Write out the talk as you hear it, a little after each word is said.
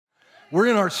We're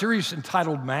in our series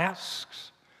entitled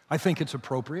Masks. I think it's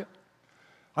appropriate.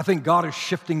 I think God is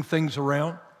shifting things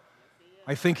around.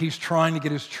 I think He's trying to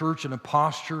get His church in a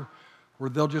posture where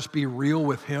they'll just be real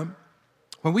with Him.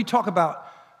 When we talk about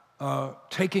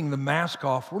taking the mask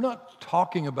off, we're not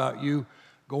talking about you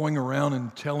going around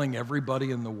and telling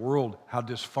everybody in the world how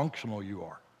dysfunctional you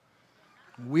are.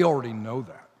 We already know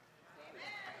that.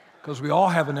 Because we all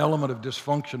have an element of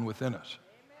dysfunction within us.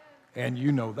 And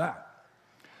you know that.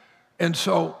 And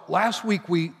so last week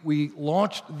we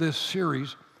launched this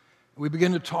series. We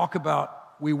began to talk about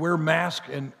we wear masks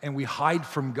and we hide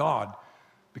from God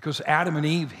because Adam and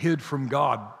Eve hid from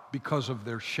God because of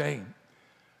their shame.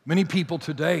 Many people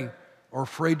today are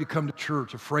afraid to come to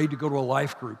church, afraid to go to a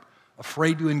life group,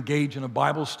 afraid to engage in a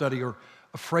Bible study, or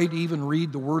afraid to even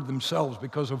read the Word themselves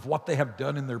because of what they have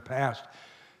done in their past.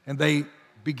 And they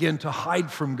begin to hide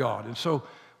from God. And so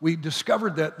we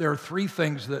discovered that there are three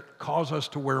things that cause us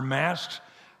to wear masks.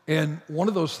 And one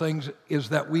of those things is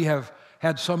that we have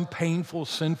had some painful,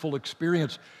 sinful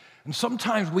experience. And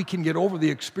sometimes we can get over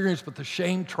the experience, but the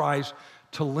shame tries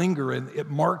to linger and it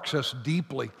marks us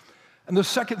deeply. And the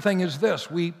second thing is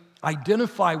this: we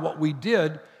identify what we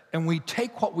did and we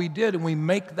take what we did and we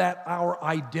make that our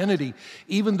identity.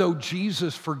 Even though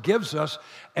Jesus forgives us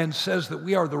and says that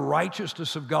we are the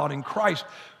righteousness of God in Christ,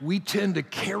 we tend to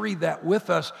carry that with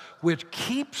us, which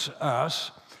keeps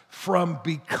us from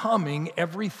becoming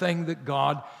everything that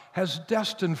God has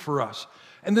destined for us.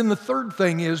 And then the third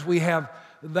thing is we have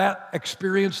that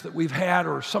experience that we've had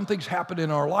or something's happened in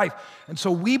our life. And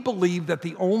so we believe that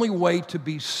the only way to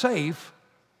be safe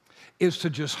is to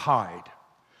just hide.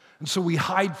 And so we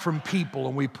hide from people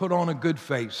and we put on a good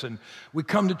face and we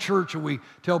come to church and we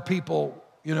tell people,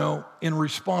 you know, in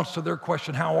response to their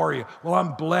question, how are you? Well,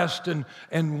 I'm blessed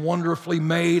and wonderfully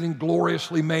made and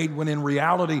gloriously made, when in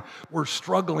reality we're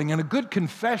struggling. And a good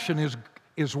confession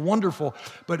is wonderful,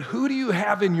 but who do you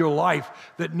have in your life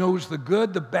that knows the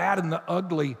good, the bad, and the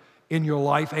ugly in your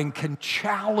life and can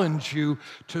challenge you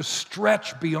to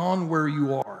stretch beyond where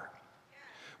you are?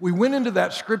 We went into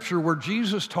that scripture where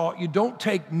Jesus taught you don't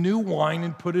take new wine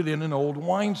and put it in an old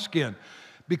wineskin,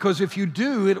 because if you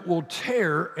do, it will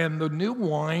tear and the new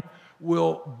wine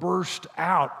will burst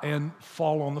out and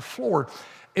fall on the floor.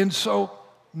 And so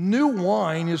new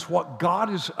wine is what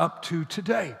God is up to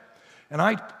today. And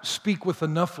I speak with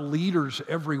enough leaders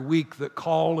every week that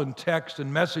call and text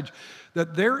and message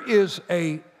that there is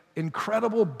an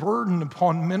incredible burden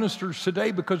upon ministers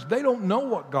today because they don't know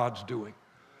what God's doing.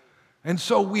 And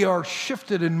so we are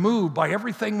shifted and moved by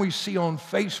everything we see on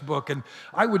Facebook. And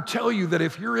I would tell you that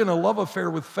if you're in a love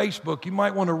affair with Facebook, you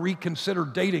might want to reconsider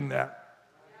dating that.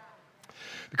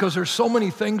 Because there's so many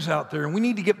things out there, and we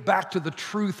need to get back to the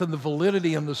truth and the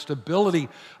validity and the stability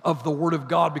of the Word of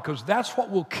God, because that's what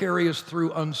will carry us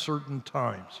through uncertain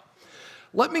times.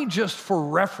 Let me just, for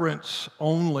reference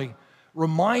only,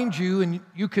 remind you, and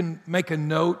you can make a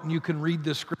note and you can read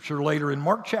this scripture later. In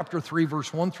Mark chapter 3,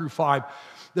 verse 1 through 5,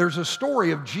 there's a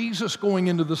story of Jesus going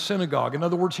into the synagogue. In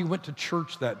other words, He went to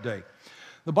church that day.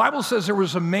 The Bible says there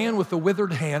was a man with a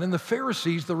withered hand, and the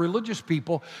Pharisees, the religious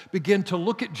people, began to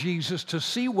look at Jesus to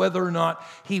see whether or not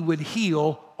He would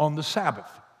heal on the Sabbath.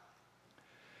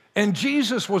 And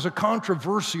Jesus was a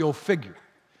controversial figure.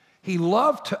 He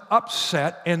loved to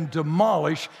upset and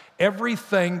demolish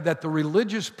everything that the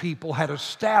religious people had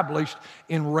established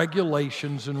in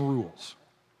regulations and rules.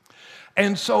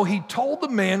 And so He told the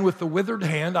man with the withered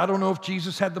hand, I don't know if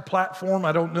Jesus had the platform,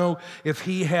 I don't know if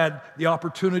he had the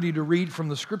opportunity to read from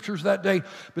the scriptures that day,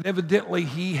 but evidently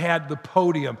he had the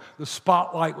podium. The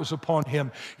spotlight was upon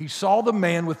him. He saw the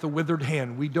man with the withered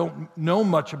hand. We don't know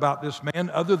much about this man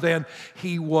other than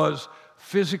he was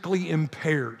physically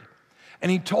impaired. And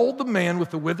He told the man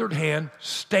with the withered hand,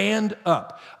 stand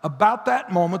up. About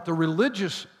that moment, the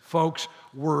religious folks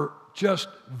were just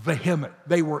vehement.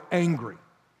 They were angry,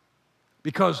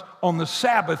 because on the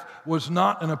Sabbath was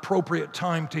not an appropriate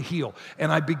time to heal.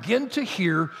 And I begin to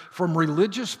hear from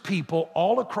religious people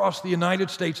all across the United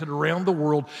States and around the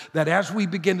world that as we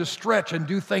begin to stretch and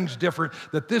do things different,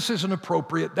 that this isn't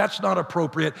appropriate, that's not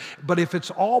appropriate. But if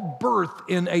it's all birthed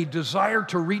in a desire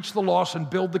to reach the lost and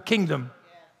build the kingdom,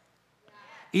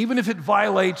 even if it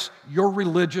violates your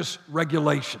religious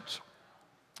regulations.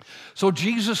 So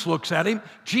Jesus looks at him.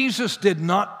 Jesus did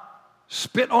not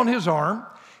spit on his arm.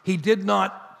 He did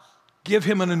not give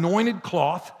him an anointed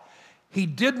cloth. He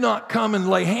did not come and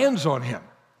lay hands on him,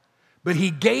 but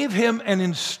He gave him an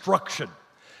instruction.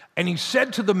 And He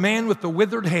said to the man with the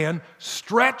withered hand,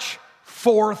 stretch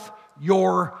forth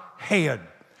your hand.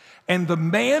 And the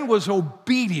man was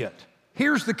obedient.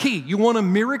 Here's the key. You want a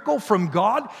miracle from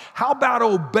God? How about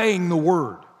obeying the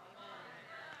word?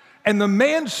 And the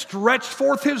man stretched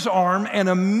forth his arm and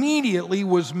immediately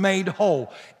was made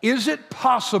whole. Is it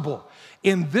possible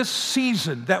in this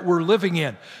season that we're living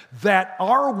in that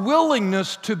our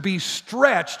willingness to be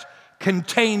stretched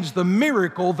contains the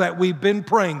miracle that we've been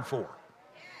praying for?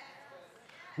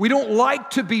 We don't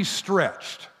like to be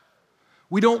stretched.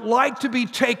 We don't like to be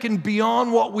taken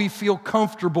beyond what we feel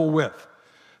comfortable with.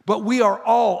 But we are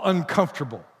all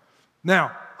uncomfortable.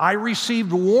 Now, I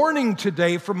received warning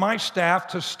today from my staff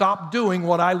to stop doing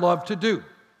what I love to do.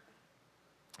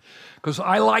 Because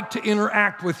I like to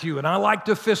interact with you and I like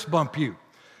to fist bump you.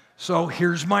 So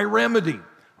here's my remedy.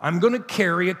 I'm going to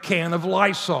carry a can of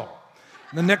Lysol.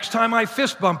 The next time I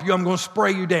fist bump you, I'm going to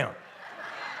spray you down.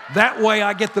 That way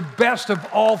I get the best of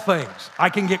all things. I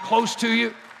can get close to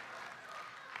you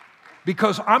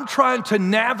because I'm trying to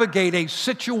navigate a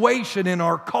situation in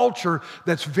our culture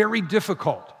that's very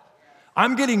difficult.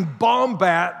 I'm getting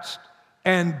bombarded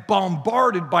and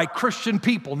bombarded by Christian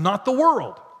people, not the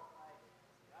world.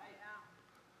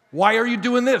 Why are you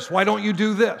doing this? Why don't you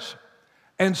do this?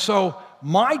 And so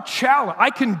my challenge, I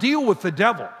can deal with the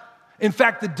devil. In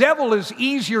fact, the devil is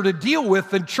easier to deal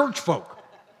with than church folk.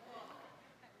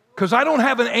 Because I don't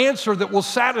have an answer that will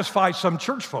satisfy some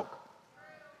church folk.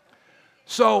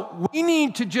 So we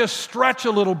need to just stretch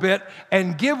a little bit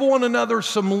and give one another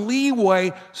some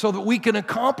leeway so that we can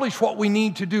accomplish what we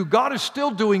need to do. God is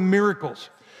still doing miracles.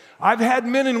 I've had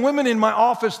men and women in my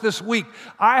office this week.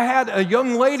 I had a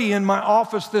young lady in my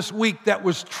office this week that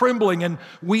was trembling, and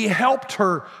we helped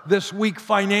her this week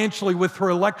financially with her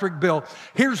electric bill.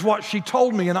 Here's what she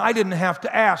told me, and I didn't have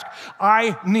to ask.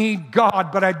 I need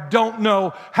God, but I don't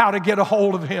know how to get a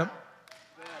hold of Him.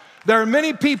 There are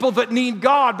many people that need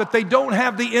God, but they don't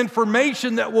have the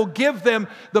information that will give them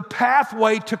the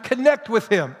pathway to connect with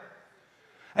Him.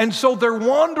 And so they're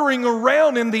wandering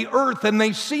around in the earth and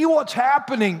they see what's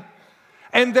happening.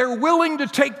 And they're willing to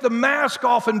take the mask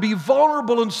off and be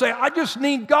vulnerable and say, I just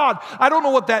need God. I don't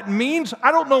know what that means.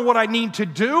 I don't know what I need to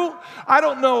do. I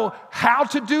don't know how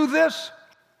to do this.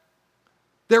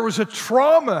 There was a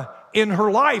trauma in her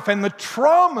life, and the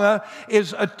trauma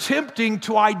is attempting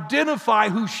to identify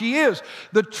who she is.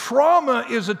 The trauma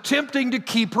is attempting to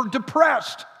keep her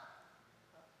depressed.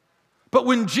 But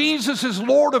when Jesus is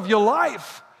Lord of your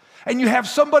life, and you have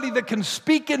somebody that can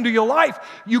speak into your life,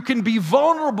 you can be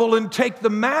vulnerable and take the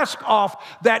mask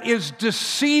off that is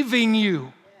deceiving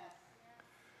you.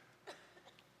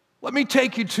 Let me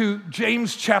take you to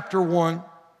James chapter 1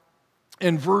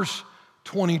 and verse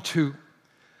 22.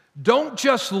 Don't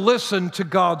just listen to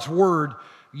God's word,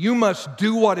 you must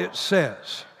do what it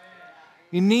says.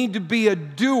 You need to be a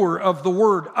doer of the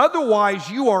word. Otherwise,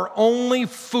 you are only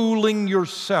fooling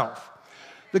yourself.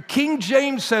 The King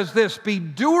James says this, be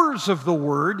doers of the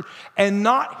word and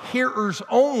not hearers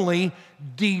only,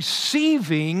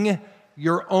 deceiving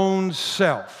your own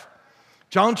self.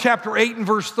 John chapter 8 and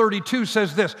verse 32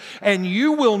 says this, and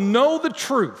you will know the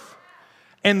truth,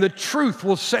 and the truth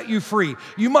will set you free.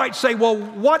 You might say, well,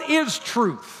 what is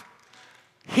truth?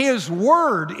 His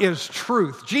word is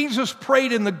truth. Jesus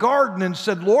prayed in the garden and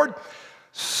said, Lord,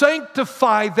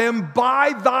 sanctify them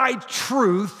by thy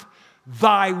truth.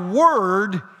 Thy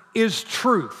word is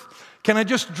truth. Can I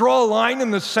just draw a line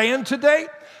in the sand today?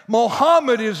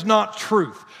 Muhammad is not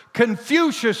truth.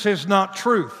 Confucius is not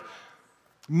truth.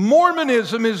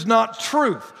 Mormonism is not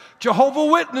truth.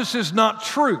 Jehovah's Witness is not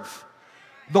truth.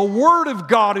 The Word of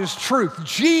God is truth.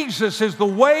 Jesus is the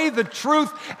way, the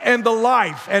truth, and the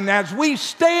life. And as we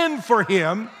stand for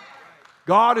Him,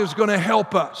 God is going to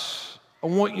help us. I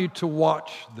want you to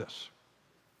watch this.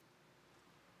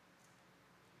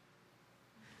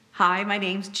 Hi, my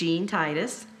name's Jean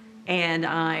Titus, and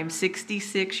I'm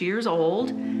 66 years old,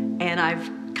 and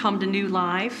I've come to New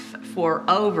Life for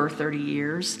over 30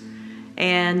 years.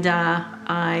 And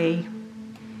I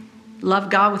love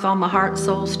God with all my heart,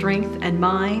 soul, strength, and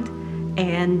mind,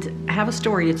 and have a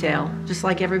story to tell, just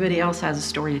like everybody else has a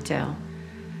story to tell.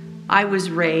 I was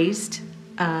raised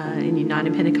in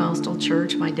United Pentecostal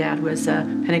Church. My dad was a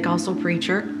Pentecostal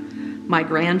preacher. My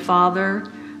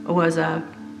grandfather was a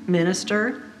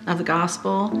minister of the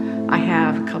gospel. I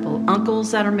have a couple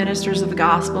uncles that are ministers of the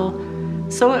gospel.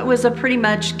 So it was a pretty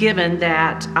much given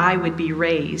that I would be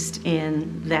raised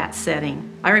in that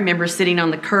setting. I remember sitting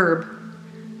on the curb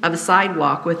of a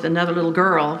sidewalk with another little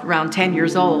girl around 10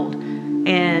 years old,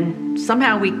 and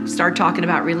somehow we started talking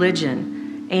about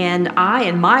religion. And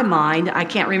in my mind, I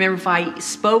can't remember if I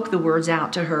spoke the words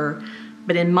out to her,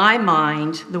 but in my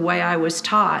mind, the way I was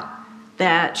taught,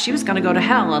 that she was going to go to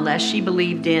hell unless she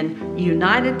believed in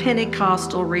United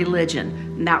Pentecostal religion.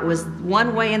 And that was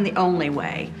one way and the only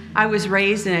way. I was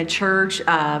raised in a church,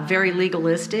 very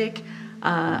legalistic.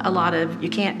 a lot of, you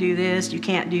can't do this, you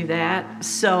can't do that.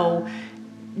 So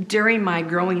during my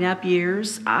growing up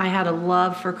years, I had a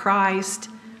love for Christ,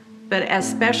 but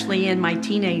especially in my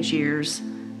teenage years,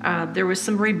 there was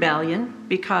some rebellion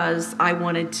because I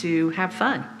wanted to have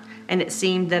fun. And it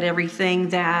seemed that everything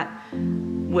that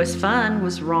was fun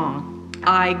was wrong.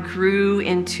 I grew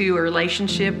into a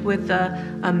relationship with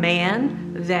a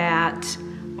man that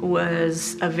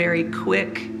was a very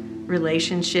quick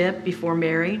relationship before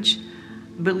marriage,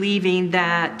 believing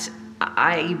that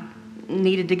I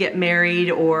needed to get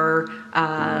married or,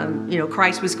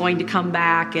 Christ was going to come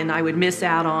back and I would miss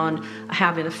out on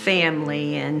having a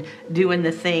family and doing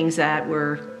the things that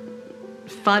were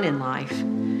fun in life.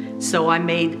 So I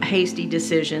made hasty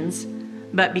decisions.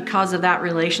 But because of that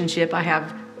relationship, I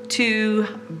have 2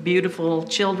 beautiful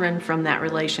children from that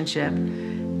relationship.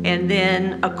 And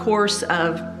then a course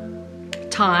of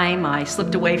time, I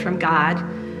slipped away from God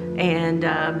and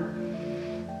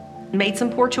made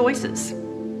some poor choices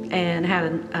and had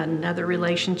another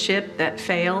relationship that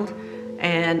failed,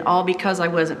 and all because I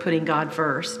wasn't putting God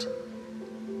first.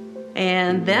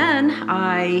 And then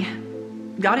I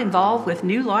got involved with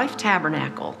New Life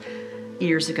Tabernacle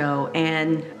years ago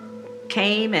and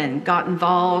came and got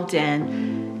involved,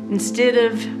 and instead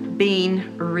of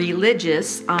being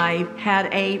religious, I had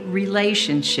a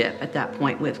relationship at that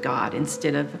point with God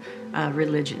instead of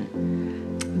religion.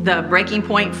 The breaking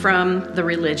point from the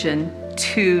religion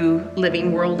to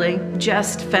living worldly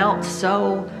just felt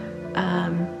so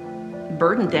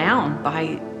burdened down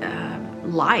by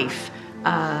life.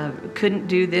 Couldn't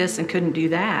do this and couldn't do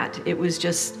that. It was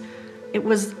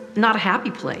not a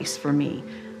happy place for me.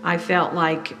 I felt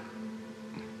like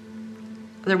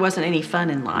there wasn't any fun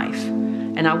in life,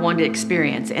 and I wanted to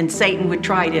experience. And Satan would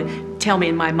try to tell me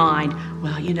in my mind,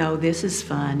 well, this is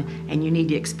fun, and you need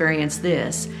to experience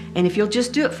this. And if you'll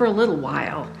just do it for a little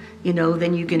while,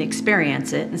 then you can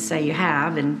experience it and say you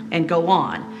have and go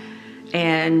on.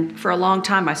 And for a long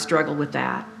time, I struggled with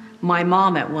that. My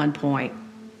mom at one point,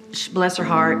 bless her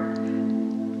heart,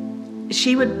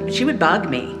 she would bug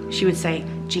me. She would say,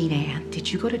 Jean Ann,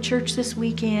 did you go to church this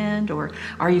weekend? Or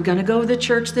are you going to go to the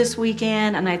church this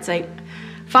weekend? And I'd say,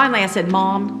 finally I said,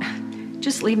 Mom,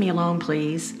 just leave me alone,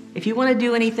 please. If you want to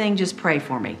do anything, just pray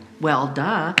for me. Well,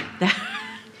 duh.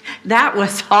 That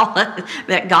was all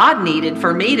that God needed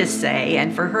for me to say,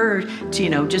 and for her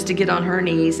to, just to get on her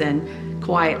knees and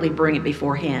quietly bring it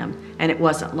before Him. And it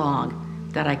wasn't long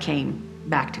that I came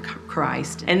back to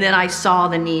Christ. And then I saw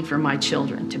the need for my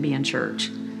children to be in church.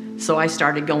 So I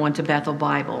started going to Bethel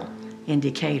Bible in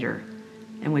Decatur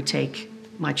and would take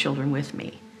my children with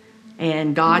me.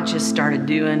 And God just started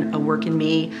doing a work in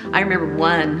me. I remember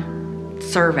one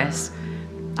service,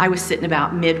 I was sitting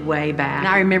about midway back. And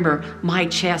I remember my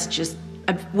chest just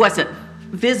wasn't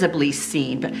visibly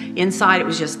seen, but inside it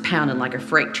was just pounding like a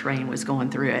freight train was going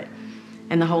through it.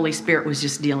 And the Holy Spirit was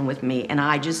just dealing with me, and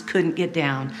I just couldn't get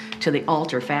down to the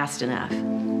altar fast enough.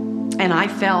 And I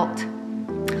felt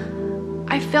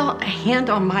a hand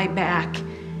on my back,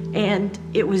 and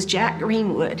it was Jack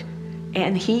Greenwood,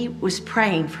 and he was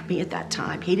praying for me at that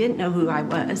time. He didn't know who I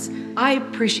was. I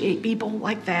appreciate people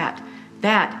like that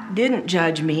didn't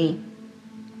judge me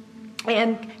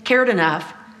and cared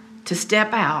enough to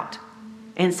step out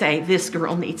and say, this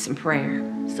girl needs some prayer.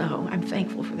 So I'm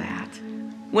thankful for that.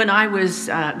 When I was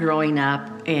growing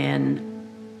up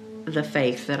in the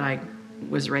faith that I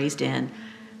was raised in,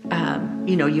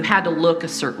 you had to look a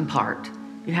certain part.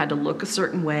 You had to look a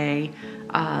certain way,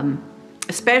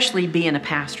 especially being a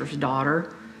pastor's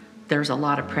daughter. There's a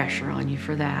lot of pressure on you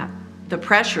for that. The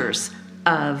pressures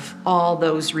of all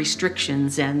those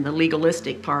restrictions and the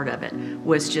legalistic part of it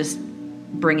was just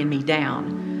bringing me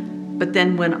down. But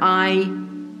then when I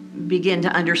began to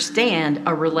understand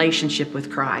a relationship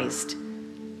with Christ,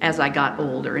 as I got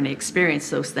older and experienced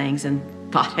those things and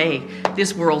thought, hey,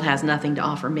 this world has nothing to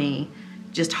offer me,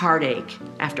 just heartache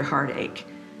after heartache.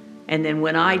 And then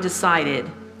when I decided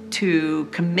to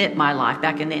commit my life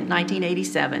back in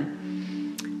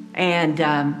 1987,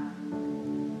 and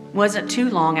wasn't too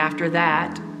long after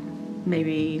that,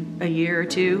 maybe a year or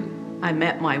two, I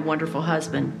met my wonderful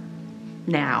husband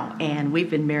now, and we've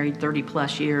been married 30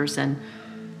 plus years and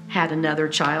had another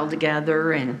child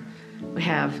together, and we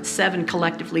have 7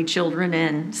 collectively children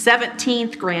and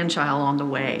 17th grandchild on the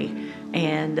way.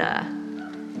 And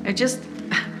I just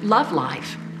love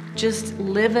life, just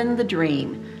living the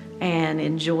dream and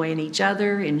enjoying each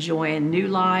other, enjoying new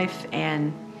life,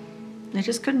 and it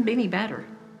just couldn't be any better.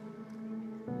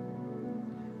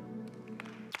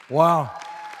 Wow.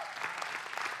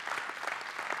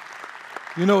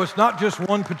 It's not just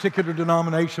one particular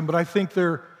denomination, but I think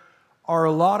there are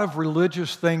a lot of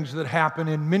religious things that happen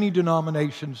in many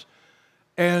denominations,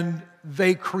 and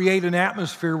they create an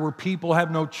atmosphere where people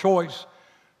have no choice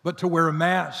but to wear a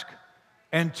mask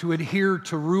and to adhere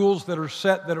to rules that are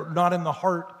set that are not in the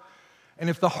heart. And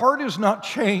if the heart is not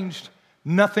changed,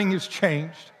 nothing is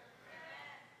changed.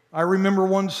 I remember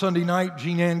one Sunday night,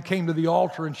 Jean Ann came to the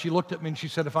altar and she looked at me and she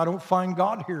said, if I don't find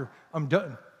God here, I'm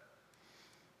done.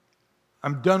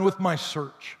 I'm done with my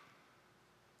search.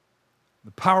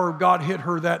 The power of God hit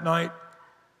her that night.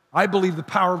 I believe the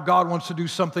power of God wants to do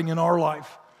something in our life.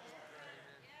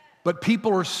 But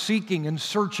people are seeking and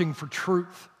searching for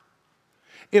truth.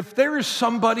 If there is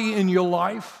somebody in your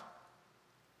life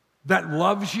that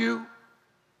loves you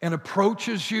and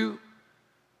approaches you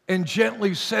and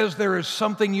gently says there is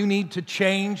something you need to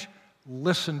change,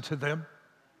 listen to them.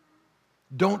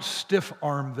 Don't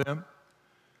stiff-arm them.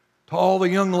 To all the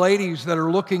young ladies that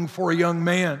are looking for a young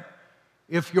man,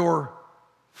 if your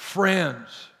friends,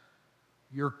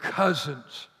 your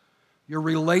cousins, your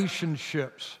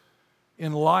relationships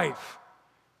in life,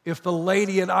 if the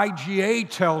lady at IGA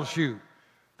tells you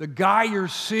the guy you're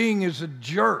seeing is a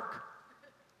jerk,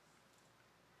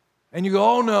 and you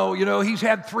go, oh no, he's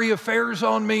had 3 affairs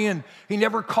on me and he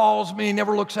never calls me, he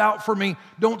never looks out for me.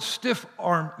 Don't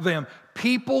stiff-arm them.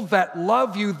 People that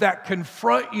love you, that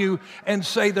confront you and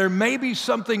say there may be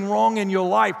something wrong in your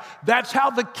life. That's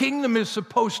how the kingdom is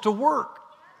supposed to work.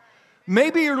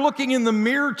 Maybe you're looking in the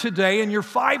mirror today and you're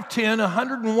 5'10",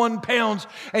 101 pounds,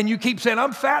 and you keep saying,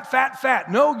 I'm fat, fat,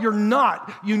 fat. No, you're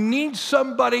not. You need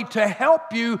somebody to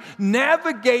help you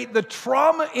navigate the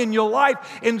trauma in your life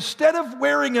instead of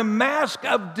wearing a mask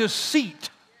of deceit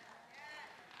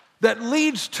that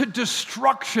leads to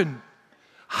destruction.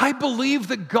 I believe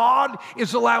that God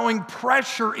is allowing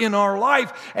pressure in our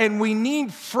life, and we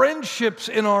need friendships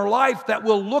in our life that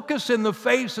will look us in the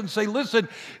face and say, listen,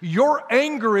 your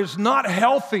anger is not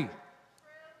healthy.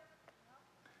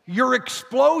 Your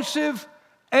explosive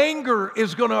anger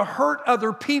is going to hurt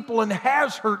other people and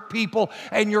has hurt people,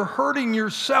 and you're hurting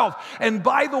yourself. And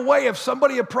by the way, if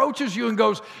somebody approaches you and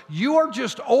goes, you are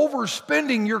just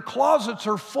overspending, your closets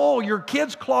are full, your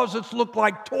kids' closets look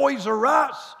like Toys R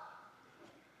Us,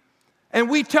 and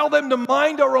we tell them to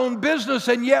mind our own business,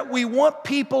 and yet we want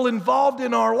people involved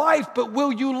in our life, but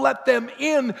will you let them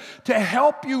in to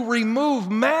help you remove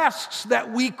masks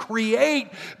that we create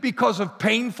because of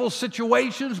painful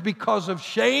situations, because of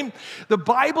shame? The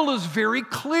Bible is very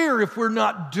clear. If we're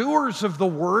not doers of the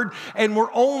word and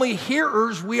we're only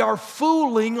hearers, we are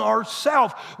fooling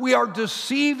ourselves. We are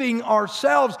deceiving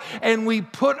ourselves, and we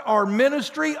put our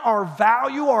ministry, our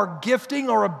value, our gifting,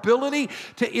 our ability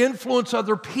to influence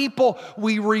other people,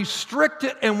 we restrict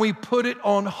it and we put it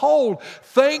on hold.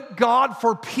 Thank God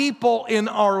for people in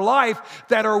our life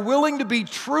that are willing to be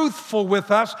truthful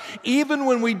with us. Even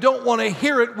when we don't want to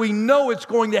hear it, we know it's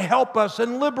going to help us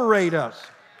and liberate us.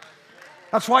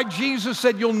 That's why Jesus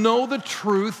said, you'll know the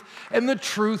truth, and the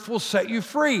truth will set you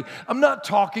free. I'm not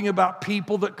talking about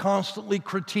people that constantly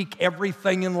critique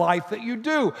everything in life that you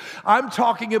do. I'm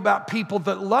talking about people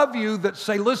that love you, that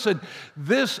say, listen,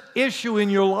 this issue in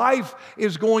your life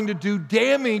is going to do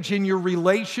damage in your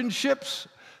relationships,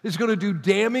 is going to do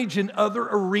damage in other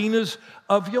arenas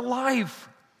of your life.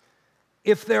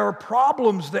 If there are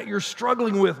problems that you're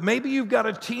struggling with, maybe you've got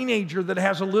a teenager that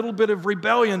has a little bit of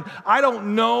rebellion. I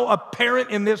don't know a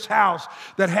parent in this house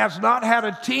that has not had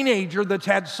a teenager that's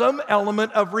had some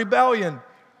element of rebellion.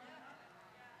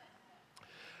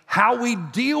 How we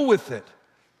deal with it.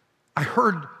 I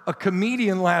heard a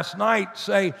comedian last night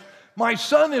say, my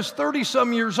son is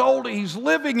 30-some years old. He's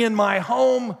living in my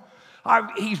home.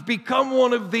 He's become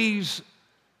one of these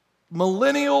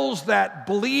millennials that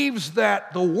believes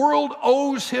that the world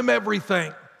owes him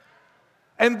everything.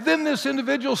 And then this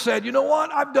individual said, you know what?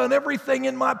 I've done everything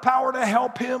in my power to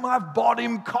help him. I've bought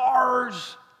him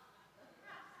cars.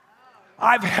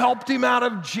 I've helped him out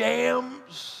of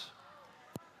jams.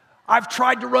 I've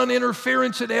tried to run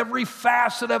interference in every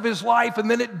facet of his life.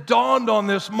 And then it dawned on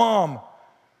this mom,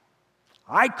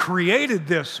 I created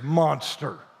this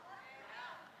monster.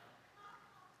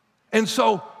 And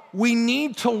so we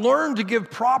need to learn to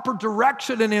give proper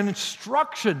direction and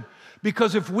instruction,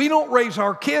 because if we don't raise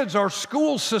our kids, our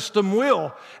school system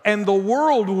will, and the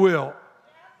world will.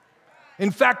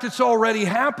 In fact, it's already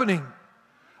happening.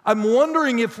 I'm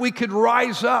wondering if we could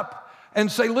rise up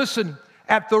and say, listen,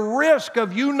 at the risk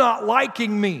of you not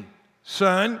liking me,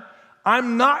 son,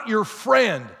 I'm not your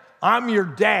friend, I'm your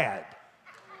dad.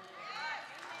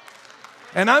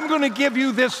 And I'm going to give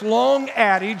you this long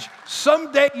adage,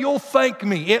 someday you'll thank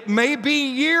me. It may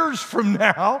be years from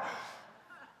now,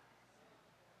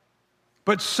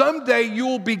 But someday you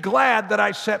will be glad that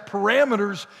I set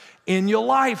parameters in your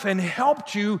life and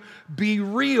helped you be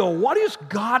real. What is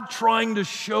God trying to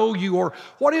show you? Or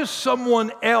what is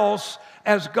someone else,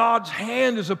 as God's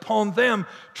hand is upon them,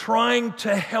 trying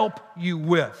to help you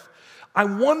with? I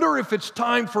wonder if it's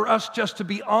time for us just to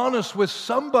be honest with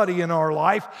somebody in our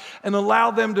life and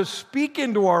allow them to speak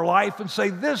into our life and say,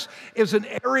 this is an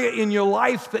area in your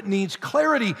life that needs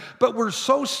clarity. But we're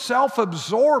so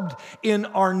self-absorbed in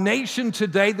our nation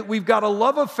today that we've got a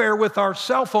love affair with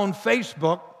ourselves on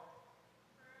Facebook.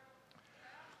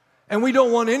 And we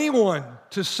don't want anyone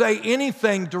to say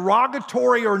anything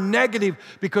derogatory or negative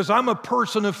because I'm a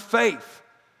person of faith.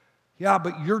 Yeah,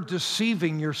 but you're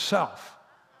deceiving yourself.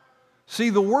 See,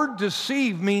 the word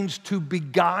deceive means to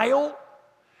beguile.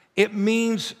 It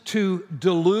means to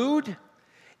delude.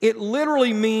 It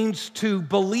literally means to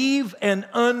believe an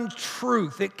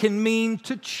untruth. It can mean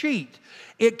to cheat.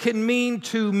 It can mean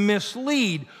to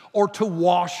mislead or to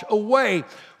wash away.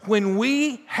 When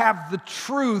we have the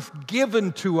truth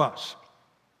given to us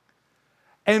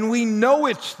and we know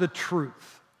it's the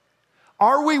truth,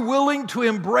 are we willing to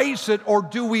embrace it, or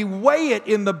do we weigh it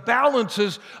in the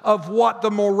balances of what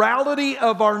the morality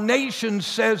of our nation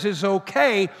says is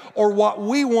okay or what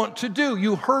we want to do?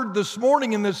 You heard this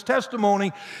morning in this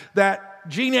testimony that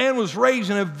Jean Ann was raised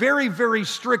in a very, very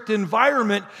strict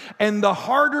environment, and the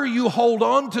harder you hold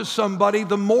on to somebody,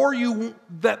 the more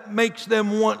that makes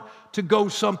them want to go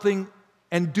something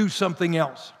and do something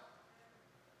else.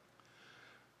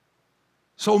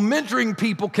 So mentoring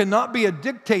people cannot be a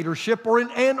dictatorship or an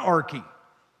anarchy.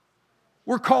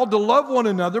 We're called to love one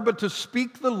another, but to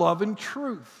speak the love and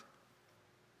truth.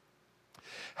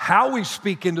 How we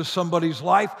speak into somebody's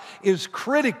life is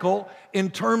critical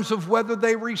in terms of whether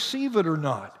they receive it or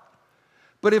not.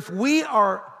 But if we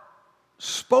are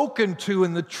spoken to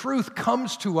and the truth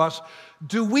comes to us,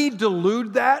 do we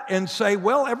delude that and say,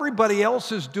 well, everybody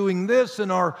else is doing this,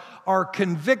 and our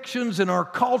convictions and our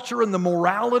culture and the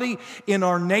morality in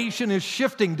our nation is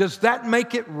shifting? Does that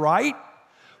make it right?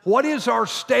 What is our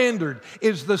standard?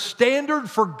 Is the standard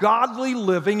for godly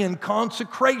living and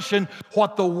consecration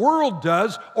what the world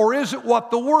does, or is it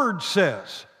what the Word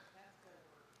says?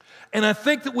 And I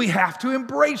think that we have to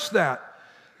embrace that.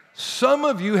 Some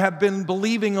of you have been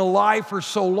believing a lie for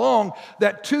so long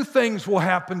that two things will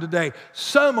happen today.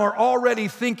 Some are already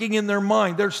thinking in their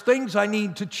mind, there's things I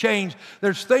need to change,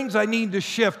 there's things I need to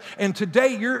shift. And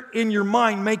today you're in your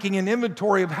mind making an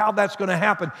inventory of how that's going to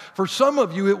happen. For some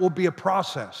of you, it will be a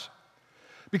process.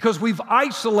 Because we've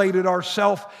isolated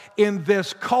ourselves in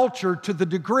this culture to the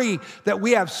degree that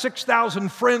we have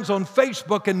 6,000 friends on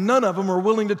Facebook and none of them are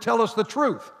willing to tell us the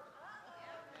truth.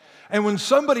 And when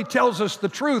somebody tells us the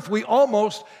truth, we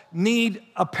almost need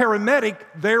a paramedic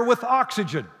there with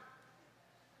oxygen.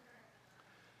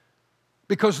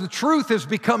 Because the truth is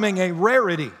becoming a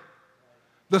rarity.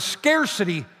 The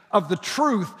scarcity of the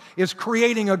truth is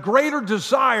creating a greater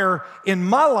desire in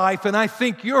my life, and I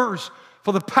think yours,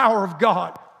 for the power of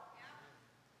God.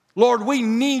 Lord, we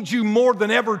need you more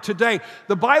than ever today.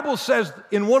 The Bible says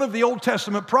in one of the Old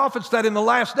Testament prophets that in the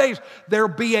last days there'll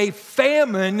be a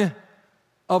famine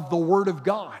of the Word of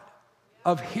God,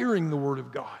 of hearing the Word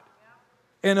of God.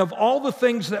 And of all the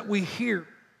things that we hear,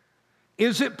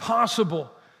 is it possible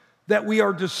that we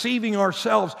are deceiving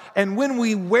ourselves? And when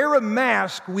we wear a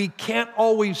mask, we can't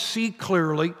always see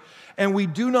clearly, and we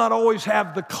do not always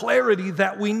have the clarity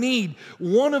that we need.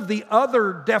 One of the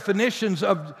other definitions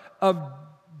of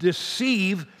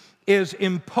deceive is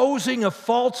imposing a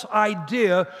false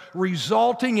idea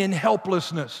resulting in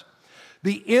helplessness.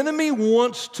 The enemy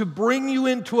wants to bring you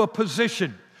into a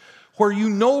position where you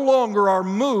no longer are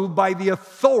moved by the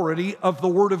authority of the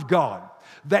Word of God,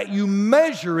 that you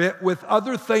measure it with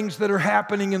other things that are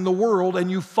happening in the world and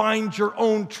you find your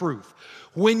own truth.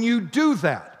 When you do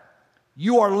that,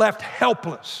 you are left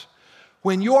helpless.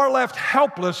 When you are left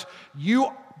helpless,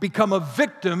 you become a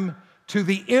victim to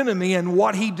the enemy and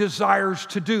what he desires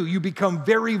to do. You become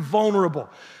very vulnerable.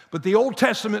 But the Old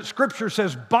Testament scripture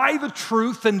says, buy the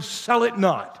truth and sell it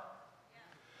not.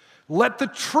 Let the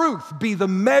truth be the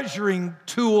measuring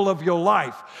tool of your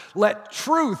life. Let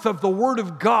truth of the Word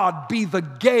of God be the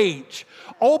gauge.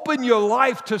 Open your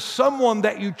life to someone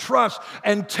that you trust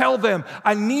and tell them,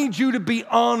 I need you to be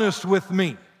honest with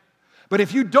me. But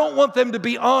if you don't want them to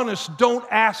be honest, don't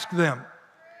ask them.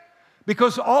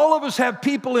 Because all of us have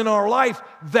people in our life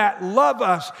that love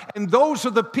us, and those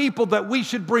are the people that we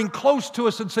should bring close to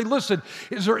us and say, listen,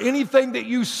 is there anything that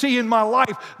you see in my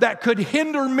life that could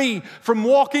hinder me from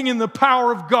walking in the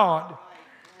power of God?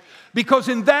 Because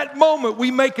in that moment, we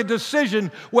make a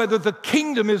decision whether the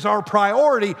kingdom is our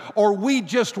priority or we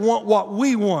just want what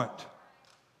we want.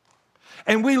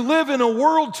 And we live in a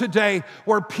world today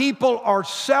where people are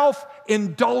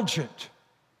self-indulgent.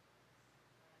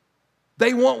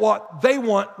 They want what they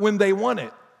want when they want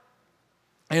it.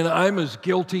 And I'm as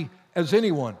guilty as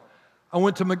anyone. I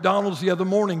went to McDonald's the other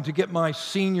morning to get my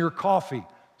senior coffee.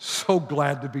 So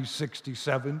glad to be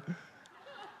 67.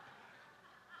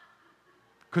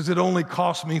 Because it only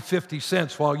cost me 50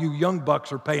 cents while you young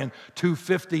bucks are paying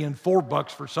 $2.50 and $4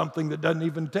 for something that doesn't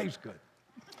even taste good.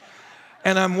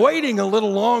 And I'm waiting a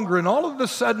little longer, and all of a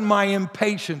sudden my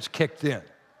impatience kicked in.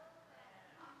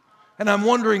 And I'm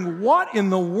wondering, what in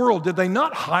the world? Did they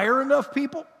not hire enough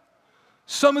people?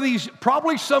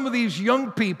 Probably some of these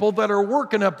young people that are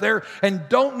working up there and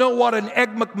don't know what an Egg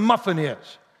McMuffin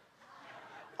is.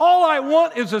 All I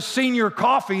want is a senior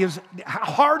coffee. How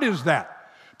hard is that?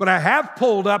 But I have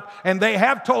pulled up, and they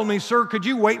have told me, sir, could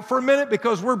you wait for a minute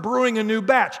because we're brewing a new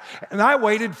batch? And I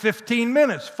waited 15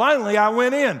 minutes. Finally, I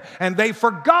went in, and they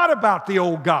forgot about the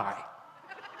old guy.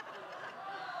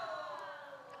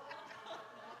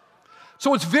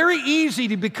 So it's very easy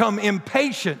to become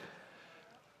impatient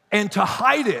and to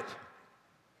hide it.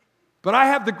 But I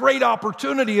have the great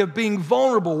opportunity of being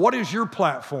vulnerable. What is your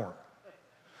platform?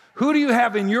 Who do you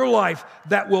have in your life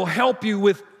that will help you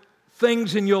with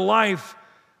things in your life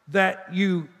that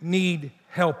you need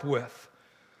help with?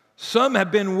 Some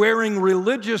have been wearing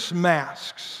religious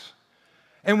masks.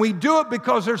 And we do it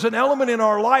because there's an element in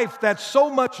our life that's so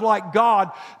much like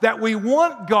God that we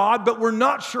want God, but we're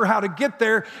not sure how to get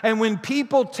there. And when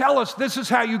people tell us this is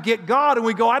how you get God, and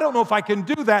we go, I don't know if I can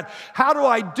do that. How do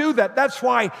I do that? That's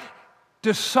why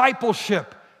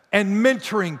discipleship and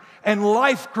mentoring and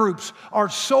life groups are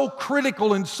so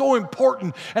critical and so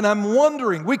important. And I'm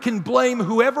wondering, we can blame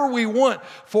whoever we want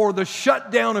for the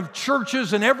shutdown of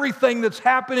churches and everything that's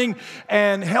happening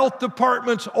and health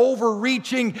departments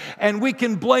overreaching, and we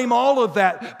can blame all of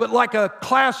that. But like a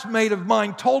classmate of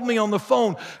mine told me on the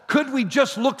phone, could we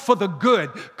just look for the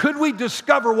good? Could we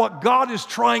discover what God is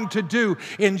trying to do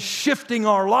in shifting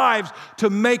our lives to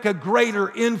make a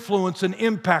greater influence and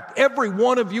impact? Every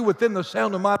one of you within the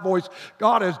sound of my voice,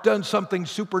 God has done something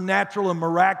supernatural and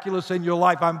miraculous in your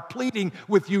life. I'm pleading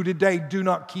with you today, do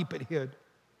not keep it hid.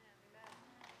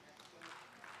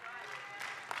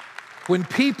 When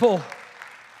people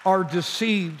are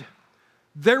deceived,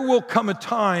 there will come a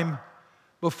time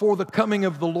before the coming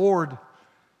of the Lord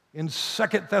in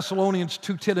 2 Thessalonians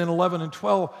 2:10 and 11 and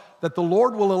 12 that the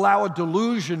Lord will allow a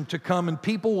delusion to come and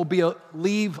people will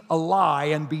believe a lie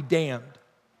and be damned.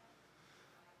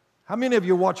 How many of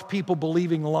you watch people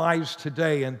believing lies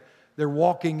today and they're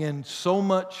walking in so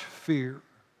much fear?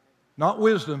 Not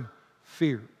wisdom,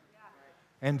 fear.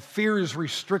 And fear is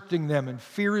restricting them, and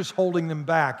fear is holding them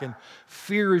back, and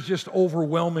fear is just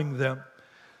overwhelming them.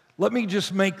 Let me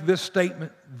just make this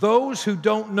statement. Those who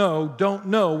don't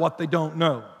know what they don't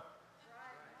know.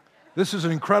 This is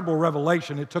an incredible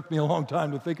revelation. It took me a long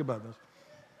time to think about this.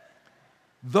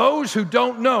 Those who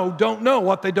don't know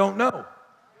what they don't know.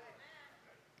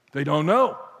 They don't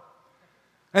know.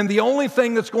 And the only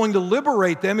thing that's going to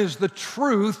liberate them is the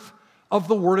truth of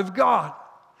the Word of God.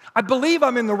 I believe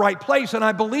I'm in the right place, and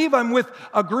I believe I'm with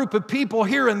a group of people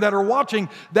here and that are watching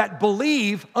that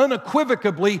believe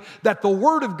unequivocally that the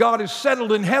Word of God is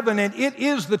settled in heaven, and it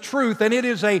is the truth, and it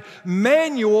is a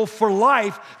manual for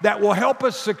life that will help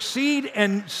us succeed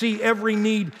and see every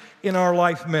need in our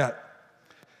life met.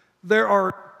 There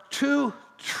are two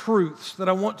truths that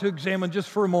I want to examine just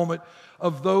for a moment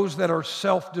of those that are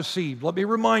self-deceived. Let me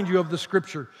remind you of the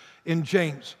scripture in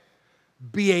James.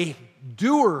 Be a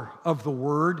doer of the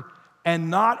word and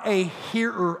not a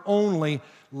hearer only,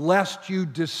 lest you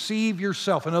deceive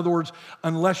yourself. In other words,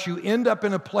 unless you end up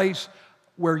in a place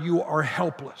where you are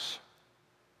helpless.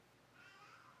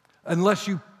 Unless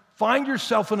you find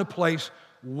yourself in a place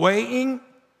weighing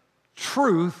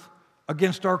truth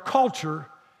against our culture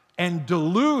and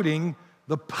diluting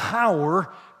the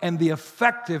power and the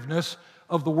effectiveness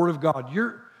of the Word of God.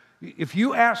 If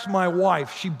you ask my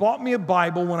wife, she bought me a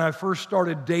Bible when I first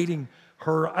started dating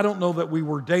her. I don't know that we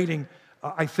were dating.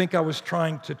 I think I was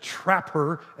trying to trap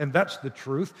her, and that's the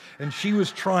truth. And she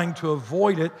was trying to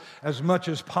avoid it as much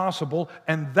as possible,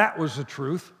 and that was the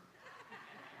truth.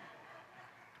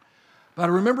 But I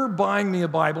remember buying me a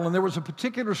Bible, and there was a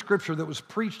particular scripture that was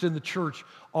preached in the church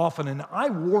often, and I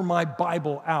wore my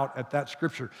Bible out at that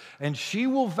scripture. And she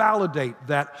will validate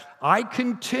that I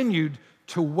continued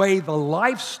to weigh the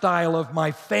lifestyle of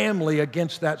my family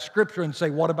against that scripture and say,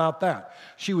 what about that?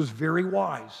 She was very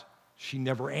wise. She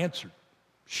never answered.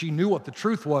 She knew what the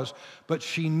truth was, but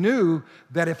she knew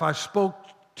that if I spoke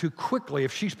too quickly,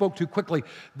 if she spoke too quickly,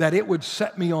 that it would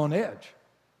set me on edge.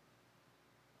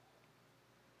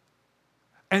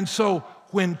 And so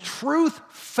when truth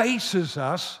faces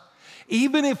us,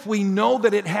 even if we know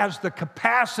that it has the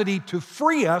capacity to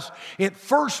free us, it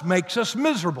first makes us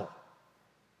miserable.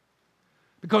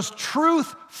 Because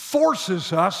truth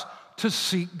forces us to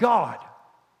seek God.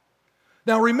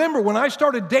 Now remember, when I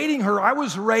started dating her, I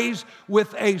was raised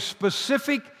with a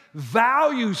specific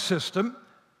value system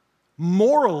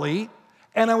morally,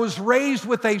 and I was raised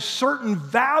with a certain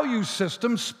value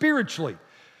system spiritually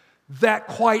that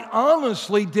quite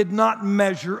honestly did not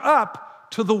measure up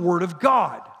to the Word of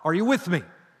God. Are you with me?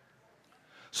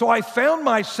 So I found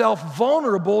myself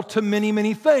vulnerable to many,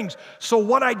 many things. So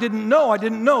what I didn't know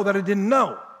that I didn't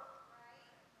know.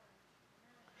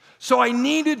 So I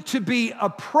needed to be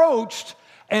approached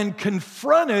and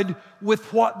confronted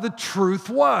with what the truth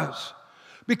was.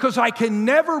 Because I can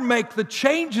never make the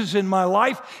changes in my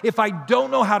life if I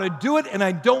don't know how to do it and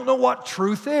I don't know what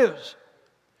truth is.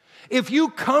 If you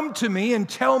come to me and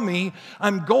tell me,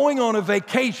 I'm going on a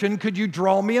vacation, could you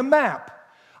draw me a map?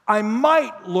 I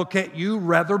might look at you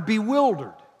rather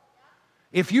bewildered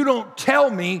if you don't tell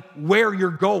me where you're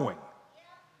going.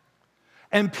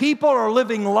 And people are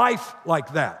living life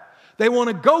like that. They want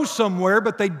to go somewhere,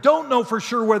 but they don't know for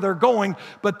sure where they're going,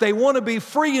 but they want to be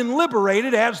free and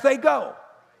liberated as they go.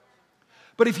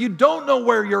 But if you don't know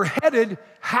where you're headed,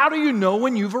 how do you know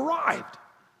when you've arrived?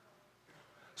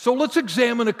 So let's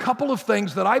examine a couple of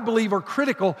things that I believe are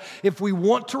critical if we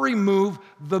want to remove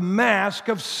the mask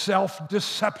of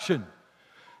self-deception.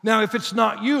 Now, if it's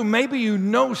not you, maybe you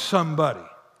know somebody.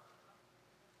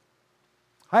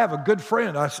 I have a good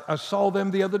friend. I saw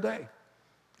them the other day.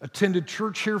 Attended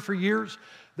church here for years.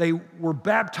 They were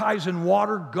baptized in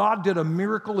water. God did a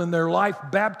miracle in their life,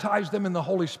 baptized them in the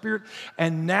Holy Spirit,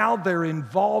 and now they're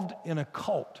involved in a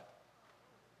cult.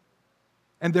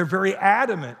 And they're very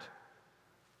adamant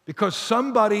because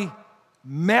somebody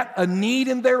met a need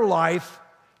in their life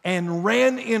and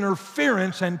ran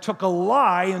interference and took a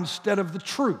lie instead of the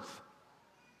truth.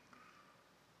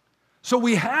 So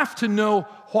we have to know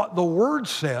what the Word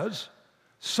says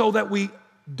so that we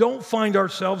don't find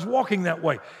ourselves walking that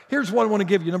way. Here's what I want to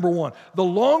give you. Number one, the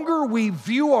longer we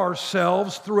view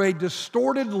ourselves through a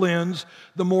distorted lens,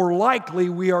 the more likely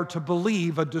we are to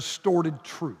believe a distorted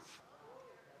truth.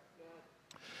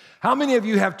 How many of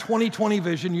you have 20/20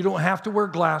 vision? You don't have to wear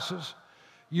glasses.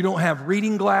 You don't have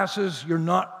reading glasses. You're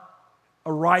not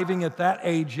arriving at that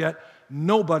age yet.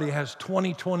 Nobody has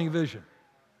 20/20 vision.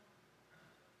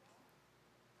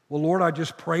 Well, Lord, I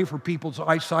just pray for people's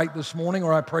eyesight this morning,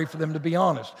 or I pray for them to be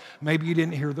honest. Maybe you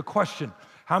didn't hear the question.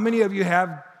 How many of you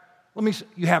have,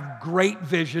 you have great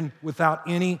vision without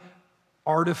any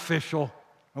artificial,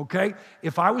 okay?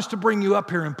 If I was to bring you up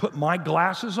here and put my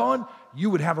glasses on, you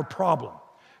would have a problem.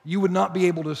 You would not be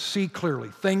able to see clearly.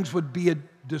 Things would be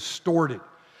distorted.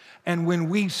 And when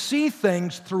we see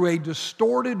things through a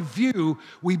distorted view,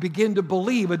 we begin to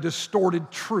believe a distorted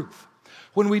truth.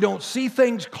 When we don't see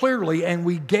things clearly and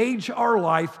we gauge our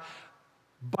life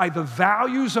by the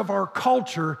values of our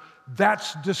culture,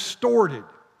 that's distorted.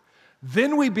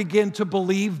 Then we begin to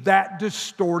believe that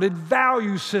distorted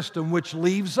value system, which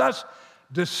leaves us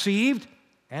deceived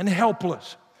and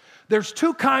helpless. There's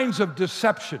two kinds of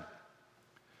deception.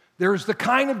 There's the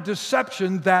kind of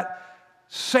deception that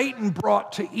Satan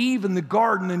brought to Eve in the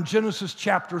garden in Genesis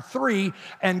chapter 3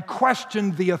 and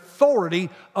questioned the authority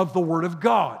of the Word of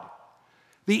God.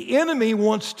 The enemy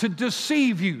wants to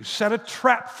deceive you, set a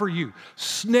trap for you,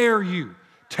 snare you,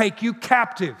 take you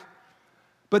captive.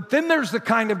 But then there's the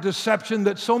kind of deception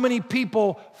that so many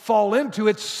people fall into.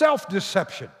 It's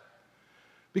self-deception.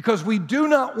 Because we do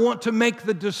not want to make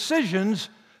the decisions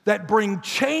that bring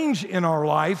change in our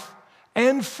life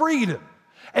and freedom.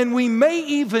 And we may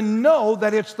even know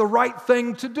that it's the right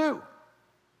thing to do.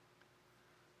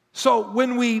 So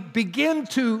when we begin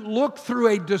to look through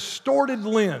a distorted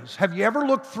lens, have you ever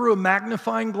looked through a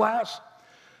magnifying glass?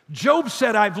 Job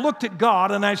said, I've looked at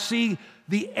God and I see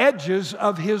the edges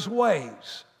of His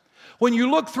ways. When you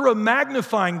look through a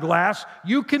magnifying glass,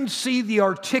 you can see the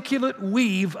articulate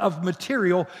weave of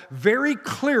material very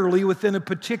clearly within a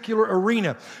particular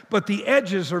arena, but the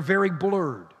edges are very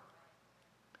blurred.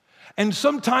 And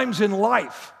sometimes in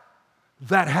life,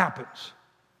 that happens.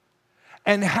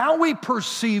 And how we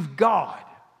perceive God.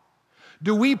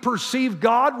 Do we perceive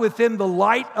God within the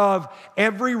light of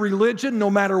every religion, no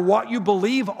matter what you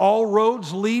believe, all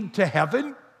roads lead to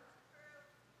heaven?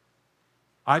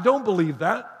 I don't believe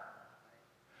that.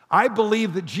 I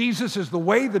believe that Jesus is the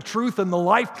way, the truth, and the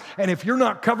life, and if you're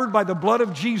not covered by the blood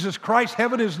of Jesus Christ,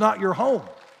 heaven is not your home.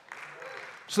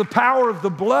 It's the power of the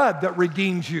blood that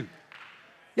redeems you.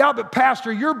 Yeah, but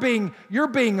Pastor, you're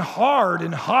being hard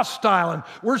and hostile, and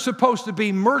we're supposed to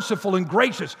be merciful and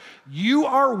gracious. You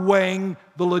are weighing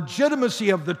the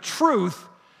legitimacy of the truth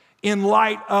in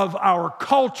light of our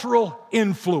cultural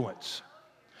influence.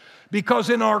 Because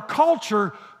in our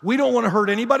culture, we don't want to hurt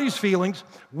anybody's feelings.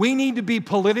 We need to be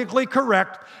politically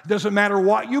correct. Doesn't matter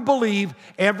what you believe.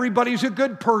 Everybody's a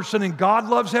good person and God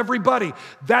loves everybody.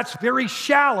 That's very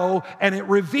shallow, and it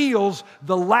reveals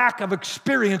the lack of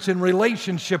experience in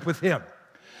relationship with Him.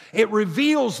 It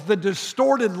reveals the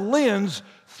distorted lens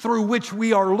through which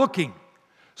we are looking.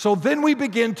 So then we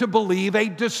begin to believe a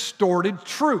distorted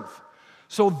truth.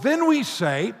 So then we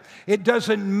say, it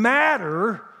doesn't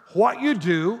matter what you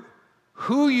do,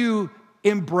 who you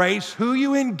embrace, who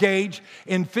you engage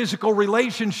in physical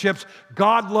relationships,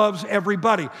 God loves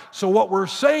everybody. So what we're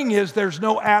saying is there's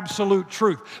no absolute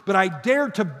truth. But I dare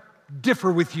to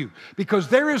differ with you, because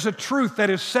there is a truth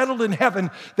that is settled in heaven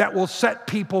that will set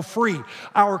people free.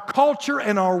 Our culture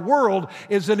and our world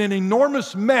is in an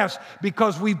enormous mess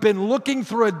because we've been looking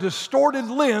through a distorted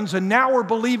lens, and now we're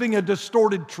believing a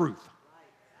distorted truth.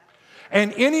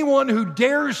 And anyone who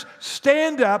dares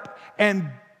stand up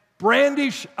and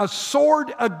brandish a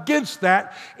sword against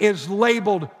that is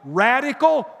labeled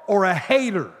radical or a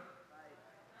hater.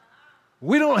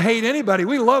 We don't hate anybody.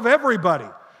 We love everybody.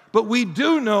 But we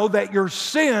do know that your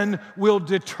sin will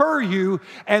deter you,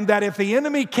 and that if the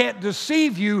enemy can't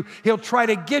deceive you, he'll try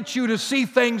to get you to see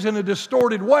things in a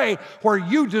distorted way where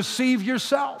you deceive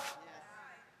yourself.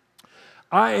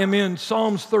 I am in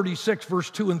Psalms 36, verse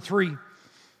 2 and 3.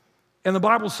 And the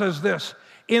Bible says this: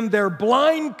 in their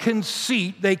blind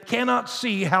conceit, they cannot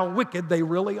see how wicked they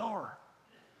really are.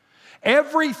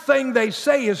 Everything they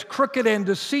say is crooked and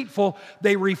deceitful.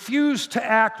 They refuse to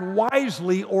act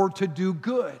wisely or to do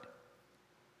good.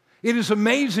 It is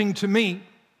amazing to me.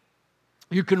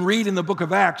 You can read in the book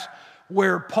of Acts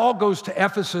where Paul goes to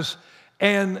Ephesus,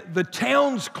 and the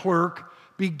town's clerk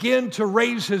began to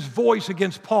raise his voice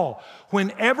against Paul.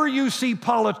 Whenever you see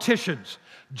politicians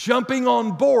jumping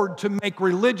on board to make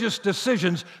religious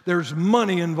decisions, there's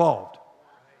money involved.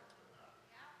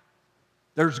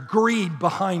 There's greed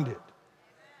behind it.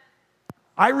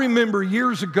 I remember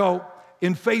years ago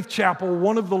in Faith Chapel,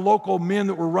 one of the local men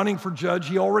that were running for judge,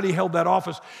 he already held that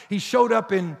office, he showed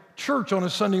up in church on a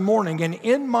Sunday morning, and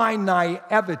in my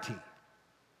naivety,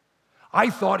 I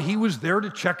thought he was there to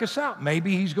check us out.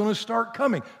 Maybe he's going to start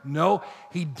coming. No,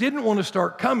 he didn't want to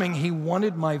start coming. He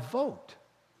wanted my vote.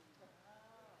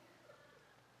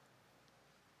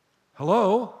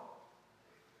 Hello?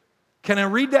 Can I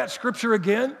read that scripture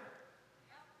again?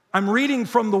 I'm reading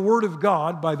from the Word of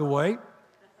God, by the way.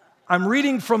 I'm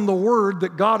reading from the Word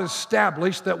that God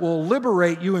established that will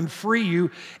liberate you and free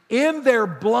you. In their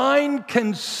blind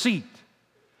conceit,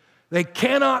 they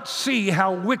cannot see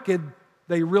how wicked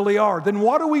they really are. Then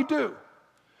what do?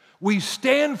 We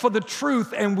stand for the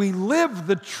truth, and we live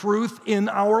the truth in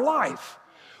our life.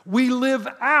 We live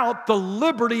out the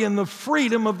liberty and the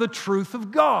freedom of the truth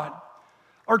of God.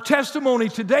 Our testimony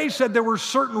today said there were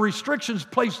certain restrictions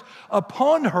placed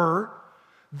upon her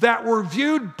that were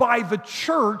viewed by the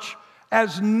church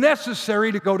as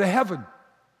necessary to go to heaven.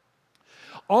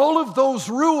 All of those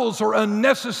rules are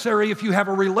unnecessary if you have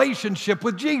a relationship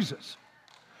with Jesus.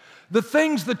 The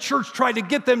things the church tried to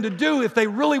get them to do, if they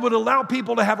really would allow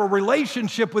people to have a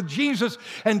relationship with Jesus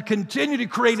and continue to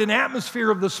create an atmosphere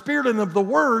of the Spirit and of the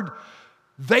Word,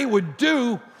 they would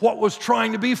do what was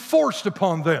trying to be forced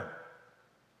upon them.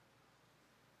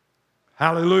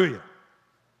 Hallelujah.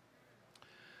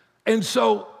 And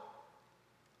so,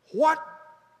 what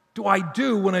do I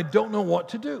do when I don't know what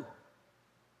to do?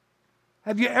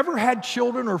 Have you ever had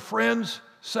children or friends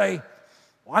say,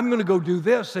 well, I'm going to go do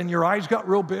this, and your eyes got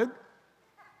real big?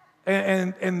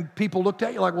 And people looked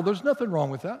at you like, well, there's nothing wrong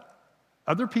with that.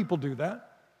 Other people do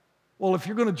that. Well, if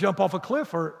you're going to jump off a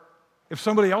cliff, or if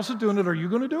somebody else is doing it, are you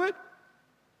going to do it?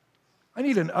 I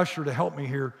need an usher to help me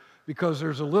here, because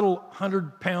there's a little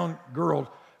 100-pound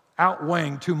girl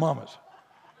outweighing two mamas.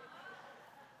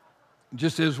 It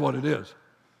just is what it is.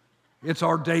 It's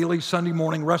our daily Sunday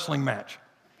morning wrestling match.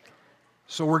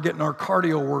 So we're getting our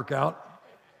cardio workout.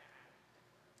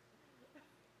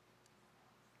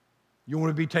 You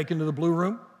want to be taken to the blue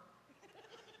room?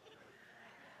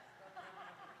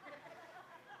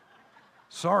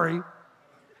 Sorry.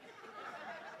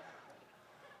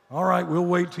 All right, we'll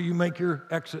wait till you make your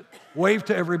exit. Wave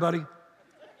to everybody.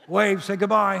 Wave, say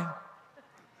goodbye.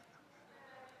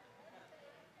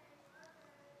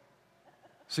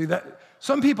 See that?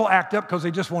 Some people act up because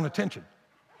they just want attention.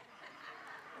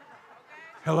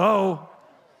 Hello?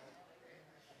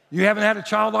 You haven't had a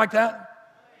child like that?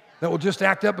 That will just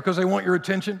act up because they want your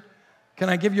attention? Can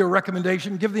I give you a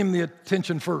recommendation? Give them the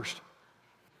attention first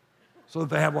so that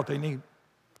they have what they need.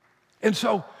 And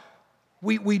so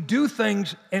we do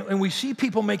things, and we see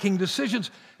people making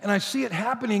decisions, and I see it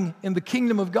happening in the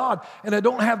kingdom of God. And I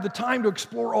don't have the time to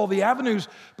explore all the avenues,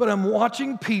 but I'm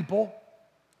watching people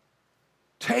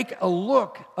take a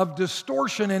look of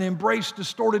distortion and embrace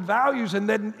distorted values, and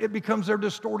then it becomes their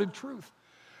distorted truth.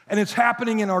 And it's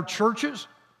happening in our churches.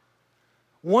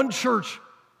 One church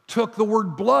took the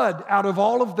word blood out of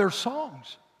all of their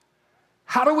songs.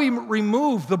 How do we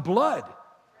remove the blood?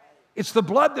 It's the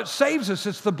blood that saves us.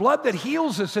 It's the blood that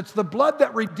heals us. It's the blood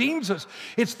that redeems us.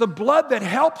 It's the blood that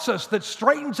helps us, that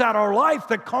straightens out our life,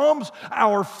 that calms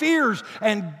our fears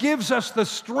and gives us the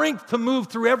strength to move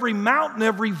through every mountain,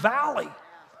 every valley.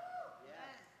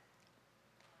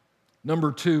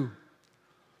 Number two,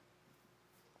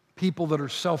 people that are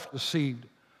self-deceived.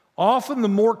 Often the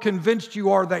more convinced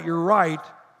you are that you're right,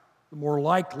 the more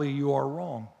likely you are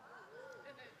wrong.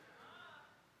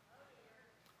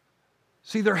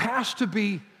 See, there has to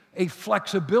be a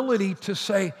flexibility to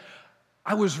say,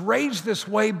 I was raised this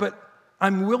way, but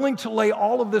I'm willing to lay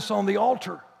all of this on the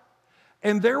altar.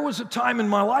 And there was a time in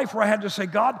my life where I had to say,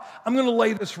 God, I'm going to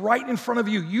lay this right in front of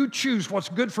you. You choose what's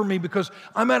good for me, because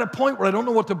I'm at a point where I don't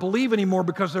know what to believe anymore,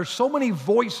 because there's so many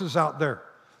voices out there.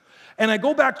 And I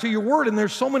go back to your word, and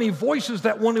there's so many voices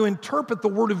that want to interpret the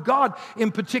word of God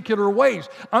in particular ways.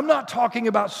 I'm not talking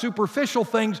about superficial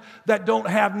things that don't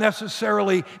have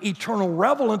necessarily eternal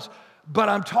relevance, but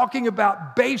I'm talking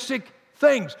about basic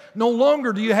things. No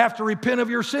longer do you have to repent of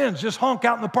your sins. Just honk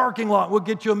out in the parking lot. We'll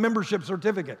get you a membership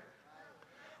certificate.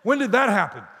 When did that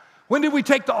happen? When did we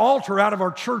take the altar out of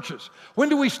our churches? When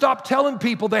did we stop telling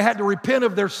people they had to repent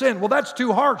of their sin? Well, that's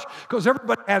too harsh, because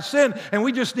everybody has sin and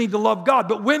we just need to love God.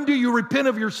 But when do you repent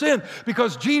of your sin?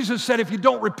 Because Jesus said if you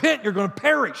don't repent, you're going to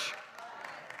perish.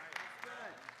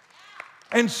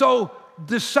 And so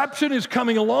deception is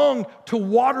coming along to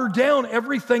water down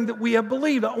everything that we have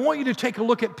believed. I want you to take a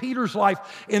look at Peter's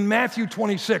life in Matthew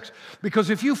 26, because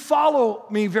if you follow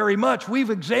me very much, we've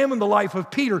examined the life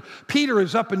of Peter. Peter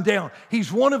is up and down.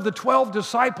 He's one of the 12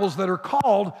 disciples that are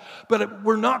called, but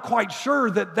we're not quite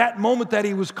sure that that moment that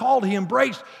he was called, he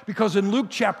embraced, because in Luke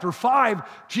chapter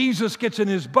 5, Jesus gets in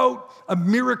his boat, a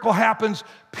miracle happens,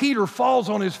 Peter falls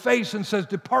on his face and says,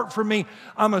 "Depart from me,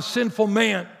 I'm a sinful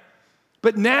man."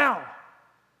 But now,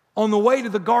 on the way to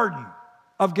the Garden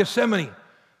of Gethsemane,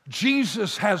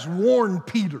 Jesus has warned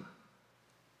Peter,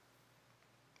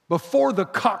 before the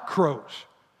cock crows,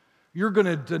 you're going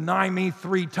to deny me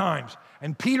 3 times.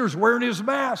 And Peter's wearing his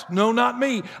mask. No, not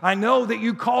me. I know that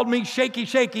you called me shaky,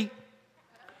 shaky.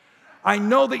 I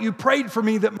know that you prayed for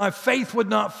me that my faith would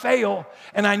not fail.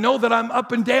 And I know that I'm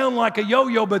up and down like a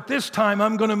yo-yo, but this time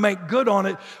I'm going to make good on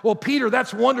it. Well, Peter,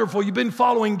 that's wonderful. You've been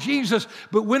following Jesus,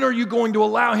 but when are you going to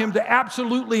allow him to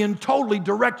absolutely and totally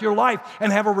direct your life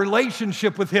and have a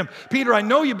relationship with him? Peter, I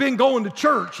know you've been going to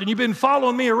church and you've been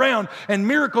following me around and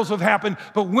miracles have happened,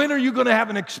 but when are you going to have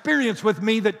an experience with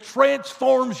me that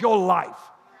transforms your life?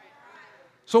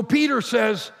 So Peter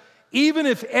says, even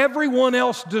if everyone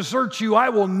else deserts you, I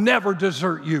will never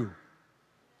desert you.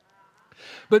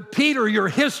 But Peter, your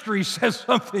history says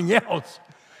something else.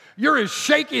 You're as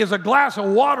shaky as a glass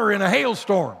of water in a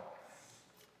hailstorm.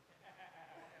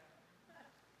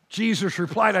 Jesus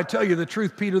replied, I tell you the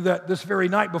truth, Peter, that this very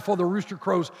night before the rooster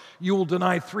crows, you will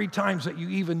deny 3 times that you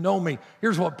even know me.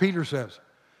 Here's what Peter says.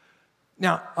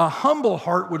 Now, a humble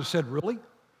heart would have said, really?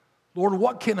 Lord,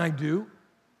 what can I do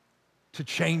to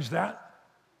change that?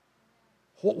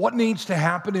 What needs to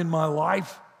happen in my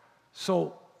life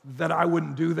so that I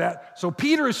wouldn't do that? So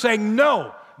Peter is saying,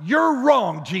 no, you're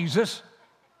wrong, Jesus.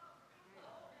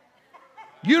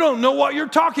 You don't know what you're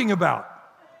talking about.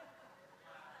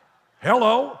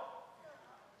 Hello?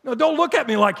 No, don't look at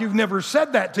me like you've never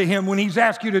said that to him when he's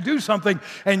asked you to do something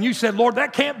and you said, Lord,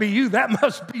 that can't be you. That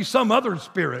must be some other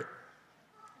spirit.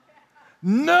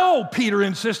 No, Peter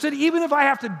insisted, even if I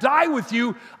have to die with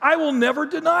you, I will never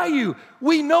deny you.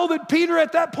 We know that Peter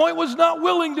at that point was not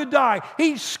willing to die.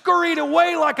 He scurried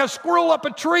away like a squirrel up a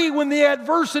tree when the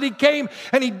adversity came,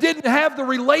 and he didn't have the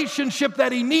relationship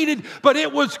that he needed, but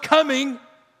it was coming.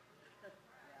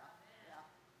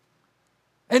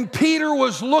 And Peter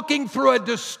was looking through a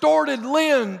distorted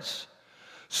lens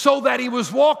so that he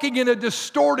was walking in a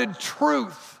distorted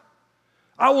truth.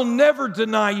 I will never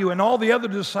deny you. And all the other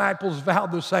disciples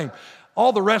vowed the same.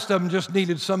 All the rest of them just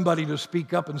needed somebody to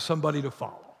speak up and somebody to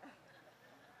follow.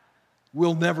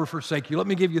 We'll never forsake you. Let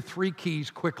me give you 3 keys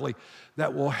quickly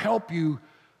that will help you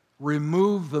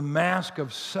remove the mask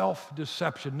of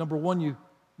self-deception. Number 1, you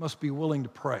must be willing to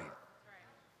pray.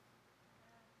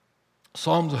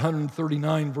 Psalms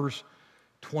 139, verse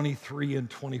 23 and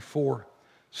 24.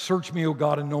 Search me, O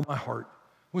God, and know my heart.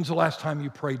 When's the last time you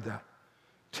prayed that?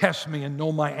 Test me and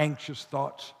know my anxious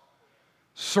thoughts.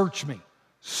 Search me.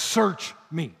 Search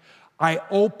me. I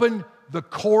open the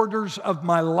corridors of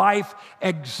my life,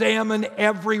 examine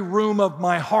every room of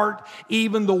my heart,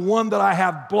 even the one that I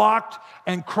have blocked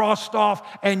and crossed off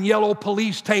and yellow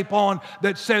police tape on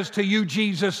that says to you,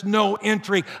 Jesus, no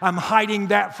entry. I'm hiding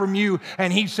that from you.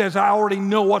 And he says, I already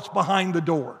know what's behind the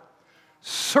door.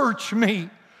 Search me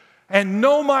and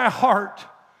know my heart,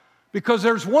 because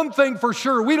there's one thing for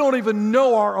sure, we don't even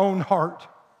know our own heart.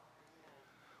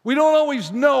 We don't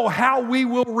always know how we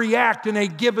will react in a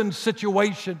given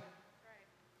situation.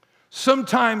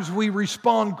 Sometimes we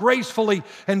respond gracefully,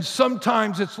 and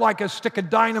sometimes it's like a stick of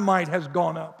dynamite has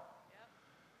gone up.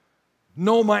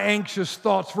 Know my anxious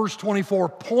thoughts. Verse 24,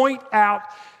 point out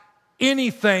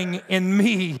anything in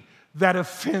me that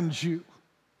offends you.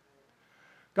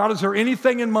 God, is there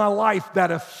anything in my life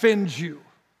that offends you?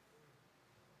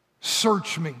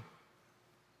 Search me.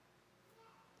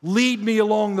 Lead me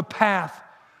along the path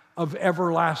of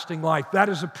everlasting life. That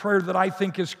is a prayer that I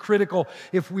think is critical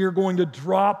if we are going to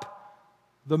drop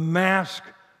the mask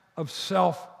of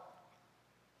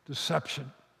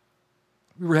self-deception.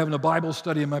 We were having a Bible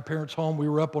study in my parents' home. We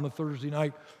were up on a Thursday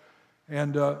night,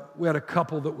 and we had a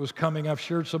couple that was coming. I've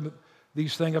shared some of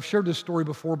these things. I've shared this story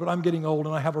before, but I'm getting old,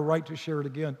 and I have a right to share it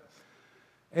again.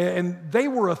 And they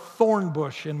were a thorn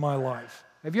bush in my life.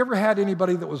 Have you ever had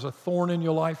anybody that was a thorn in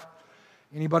your life?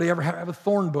 Anybody ever have a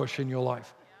thorn bush in your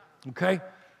life? Okay?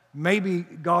 Maybe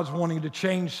God's wanting to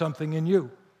change something in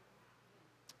you.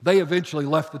 They eventually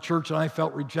left the church, and I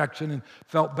felt rejection and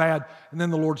felt bad. And then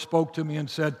the Lord spoke to me and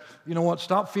said, you know what,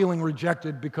 stop feeling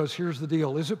rejected, because here's the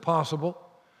deal. Is it possible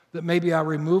that maybe I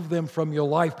remove them from your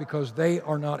life because they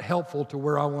are not helpful to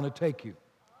where I want to take you?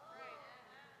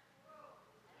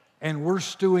 And we're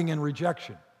stewing in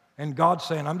rejection. And God's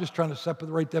saying, I'm just trying to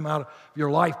separate them out of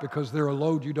your life because they're a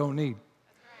load you don't need.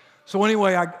 So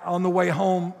anyway, on the way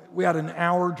home, we had an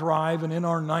hour drive, and in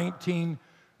our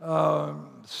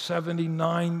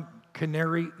 1979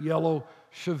 canary yellow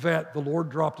Chevette, the Lord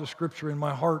dropped a scripture in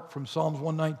my heart from Psalms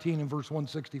 119 and verse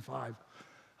 165.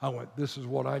 I went, this is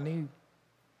what I need.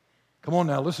 Come on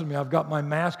now, listen to me. I've got my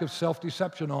mask of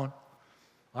self-deception on.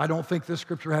 I don't think this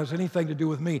scripture has anything to do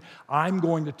with me. I'm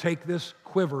going to take this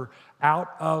arrow out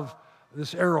of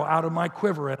my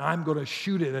quiver, and I'm going to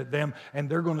shoot it at them, and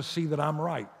they're going to see that I'm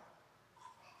right.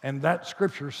 And that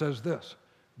scripture says this: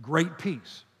 great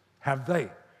peace have they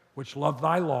which love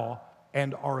thy law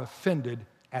and are offended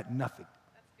at nothing.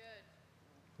 That's good.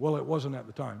 Well, it wasn't at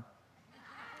the time.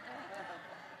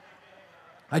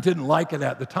 I didn't like it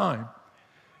at the time.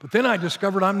 But then I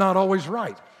discovered I'm not always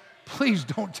right. Please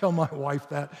don't tell my wife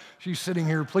that. She's sitting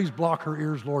here. Please block her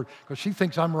ears, Lord, because she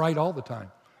thinks I'm right all the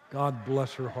time. God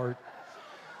bless her heart.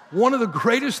 One of the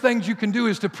greatest things you can do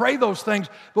is to pray those things,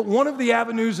 but one of the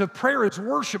avenues of prayer is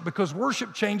worship, because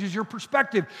worship changes your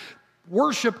perspective.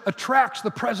 Worship attracts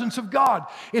the presence of God.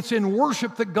 It's in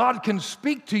worship that God can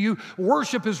speak to you.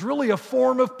 Worship is really a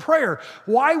form of prayer.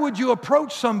 Why would you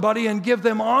approach somebody and give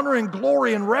them honor and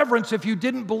glory and reverence if you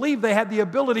didn't believe they had the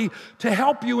ability to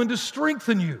help you and to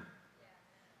strengthen you?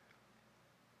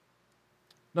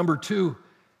 Number two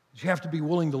is you have to be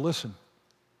willing to listen.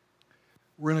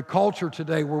 We're in a culture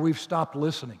today where we've stopped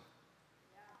listening.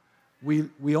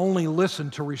 We only listen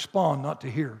to respond, not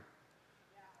to hear.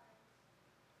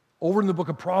 Over in the book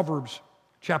of Proverbs,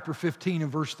 chapter 15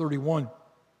 and verse 31,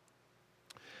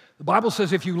 the Bible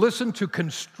says if you listen to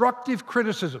constructive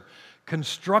criticism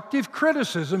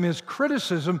is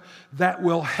criticism that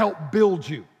will help build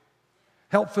you,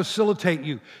 help facilitate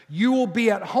you. You will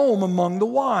be at home among the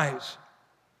wise.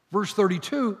 Verse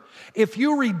 32, if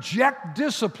you reject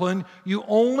discipline, you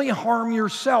only harm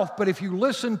yourself, but if you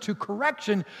listen to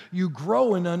correction, you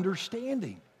grow in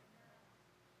understanding.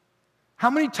 How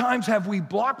many times have we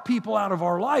blocked people out of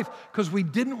our life because we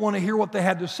didn't want to hear what they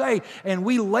had to say, and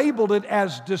we labeled it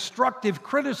as destructive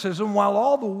criticism, while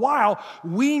all the while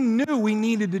we knew we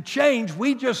needed to change,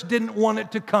 we just didn't want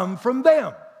it to come from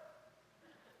them.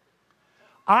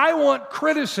 I want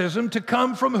criticism to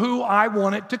come from who I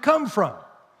want it to come from.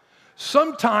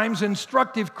 Sometimes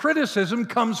instructive criticism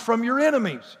comes from your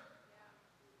enemies.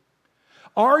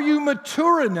 Are you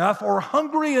mature enough or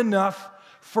hungry enough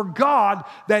for God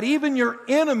that even your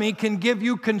enemy can give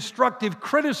you constructive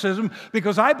criticism?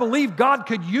 Because I believe God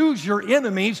could use your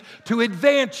enemies to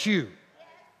advance you.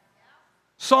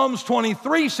 Psalms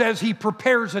 23 says He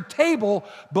prepares a table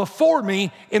before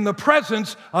me in the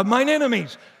presence of mine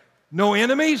enemies. No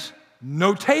enemies,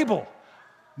 no table.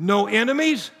 No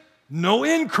enemies, no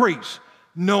increase.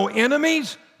 No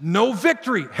enemies, no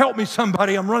victory. Help me,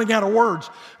 somebody, I'm running out of words.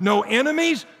 No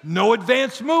enemies, no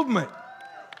advanced movement.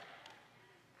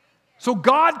 So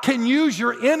God can use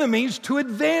your enemies to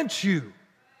advance you.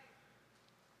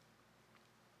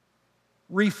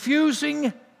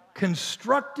 Refusing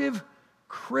constructive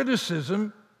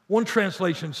criticism, one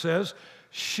translation says,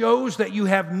 shows that you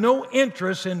have no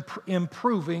interest in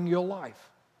improving your life.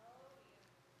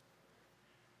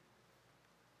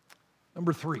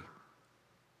 Number 3,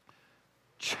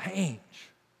 change.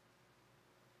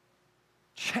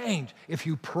 Change. If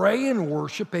you pray and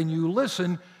worship and you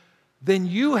listen, then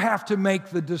you have to make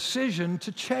the decision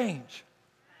to change.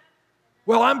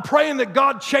 Well, I'm praying that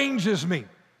God changes me.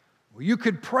 Well, you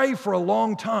could pray for a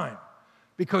long time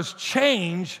because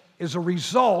change is a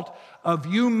result of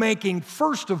you making,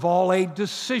 first of all, a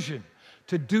decision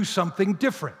to do something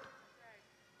different.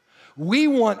 We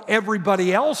want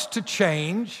everybody else to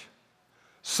change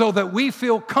so that we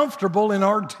feel comfortable in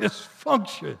our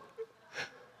dysfunction.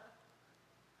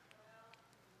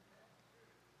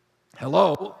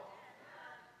 Hello?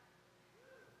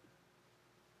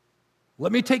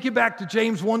 Let me take you back to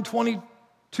James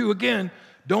 1:22 again.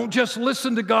 Don't just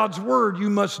listen to God's word. You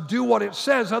must do what it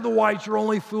says. Otherwise, you're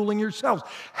only fooling yourselves.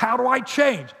 How do I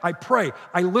change? I pray.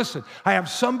 I listen. I have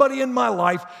somebody in my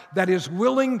life that is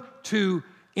willing to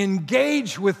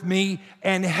engage with me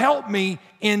and help me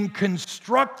in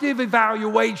constructive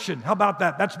evaluation. How about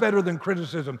that? That's better than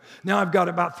criticism. Now I've got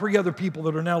about 3 other people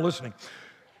that are now listening.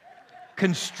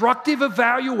 Constructive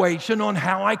evaluation on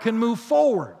how I can move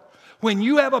forward. When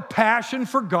you have a passion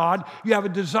for God, you have a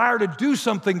desire to do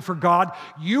something for God,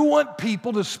 you want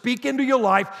people to speak into your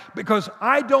life because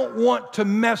I don't want to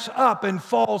mess up and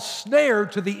fall snare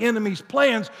to the enemy's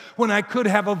plans when I could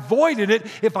have avoided it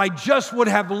if I just would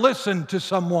have listened to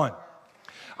someone.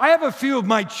 I have a few of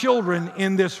my children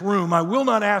in this room. I will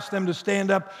not ask them to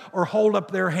stand up or hold up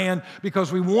their hand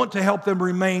because we want to help them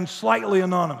remain slightly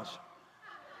anonymous.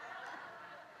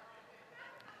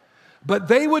 But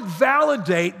they would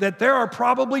validate that there are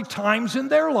probably times in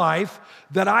their life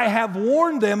that I have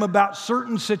warned them about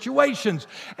certain situations.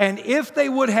 And if they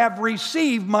would have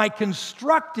received my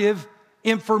constructive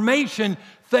information,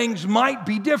 things might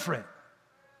be different.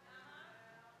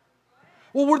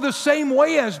 Well, we're the same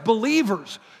way as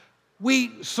believers.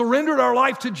 We surrendered our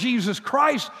life to Jesus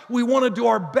Christ. We want to do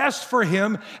our best for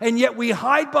Him, and yet we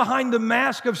hide behind the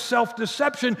mask of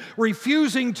self-deception,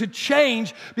 refusing to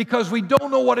change because we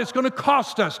don't know what it's going to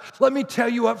cost us. Let me tell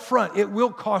you up front, it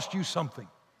will cost you something.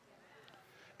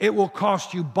 It will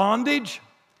cost you bondage.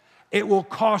 It will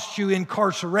cost you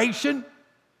incarceration.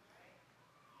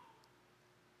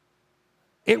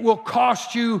 It will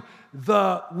cost you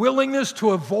the willingness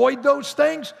to avoid those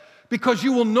things. Because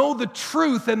you will know the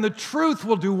truth, and the truth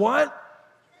will do what?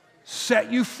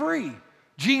 Set you free.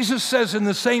 Jesus says in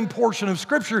the same portion of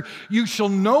Scripture, you shall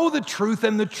know the truth,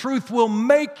 and the truth will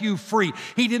make you free.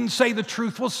 He didn't say the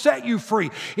truth will set you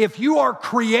free. If you are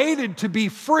created to be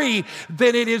free,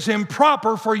 then it is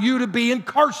improper for you to be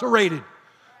incarcerated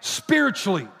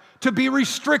spiritually, to be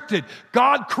restricted.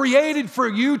 God created for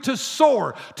you to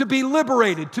soar, to be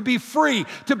liberated, to be free,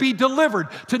 to be delivered,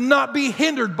 to not be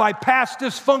hindered by past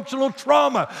dysfunctional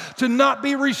trauma, to not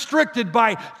be restricted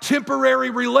by temporary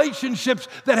relationships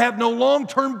that have no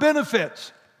long-term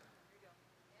benefits.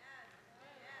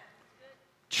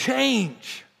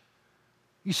 Change.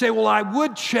 You say, well, I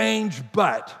would change,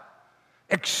 but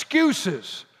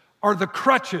excuses are the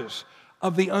crutches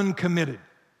of the uncommitted.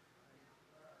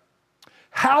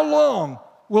 How long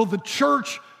will the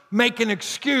church make an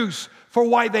excuse for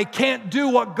why they can't do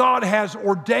what God has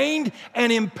ordained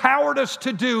and empowered us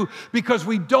to do because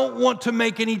we don't want to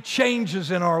make any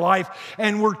changes in our life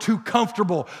and we're too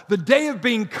comfortable? The day of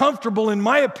being comfortable, in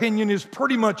my opinion, is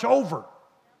pretty much over.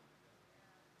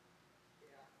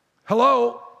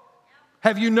 Hello?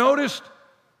 Have you noticed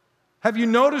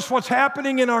what's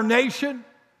happening in our nation?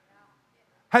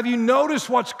 Have you noticed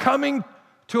what's coming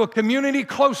to a community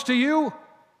close to you?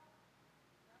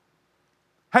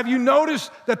 Have you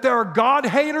noticed that there are God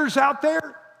haters out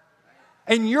there?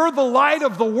 And you're the light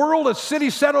of the world. A city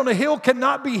set on a hill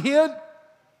cannot be hid.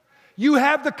 You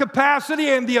have the capacity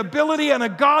and the ability and a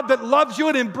God that loves you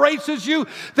and embraces you,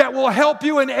 that will help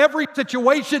you in every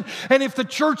situation. And if the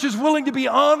church is willing to be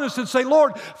honest and say,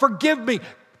 Lord, forgive me,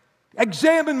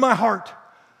 examine my heart,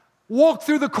 walk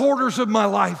through the corridors of my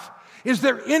life. Is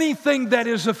there anything that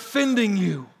is offending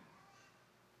you?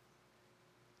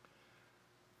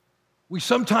 We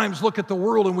sometimes look at the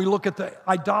world and we look at the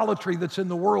idolatry that's in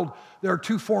the world. There are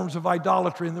 2 forms of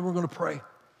idolatry, and then we're going to pray.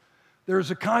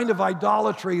 There's a kind of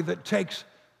idolatry that takes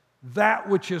that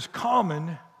which is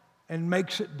common and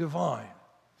makes it divine.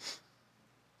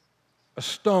 a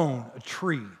stone, a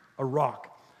tree, a rock.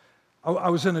 I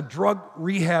was in a drug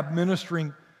rehab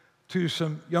ministering to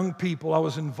some young people. I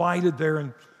was invited there,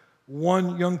 and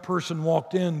one young person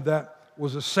walked in that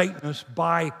was a Satanist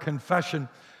by confession,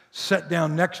 sat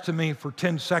down next to me for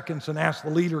 10 seconds and asked the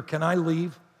leader, "Can I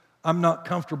leave? I'm not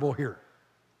comfortable here."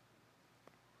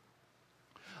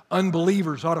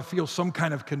 Unbelievers ought to feel some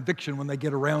kind of conviction when they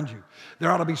get around you.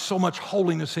 There ought to be so much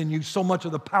holiness in you, so much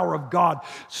of the power of God,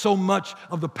 so much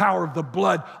of the power of the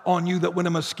blood on you that when a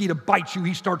mosquito bites you,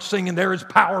 he starts singing, "There is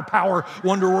power, power,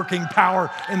 wonder-working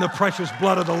power in the precious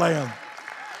blood of the Lamb."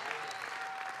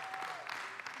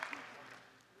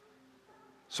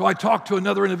 So I talked to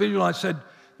another individual, and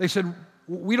they said,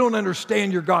 "We don't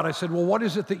understand your God." I said, "Well, what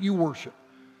is it that you worship?"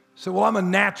 He said, "Well, I'm a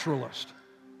naturalist."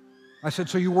 I said,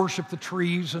 "So you worship the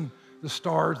trees and the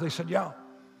stars?" They said, "Yeah."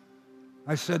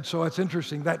 I said, "So it's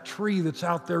interesting, that tree that's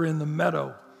out there in the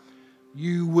meadow,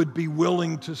 you would be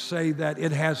willing to say that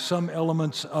it has some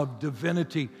elements of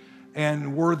divinity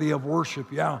and worthy of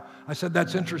worship?" "Yeah." I said,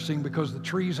 "That's interesting because the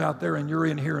tree's out there and you're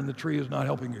in here and the tree is not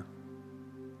helping you."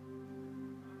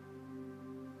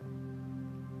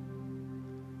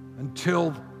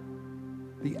 Until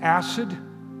the acid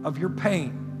of your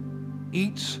pain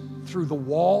eats through the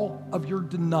wall of your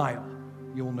denial,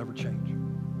 you will never change.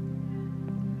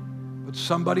 But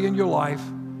somebody in your life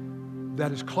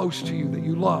that is close to you, that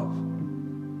you love,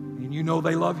 and you know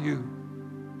they love you,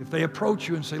 if they approach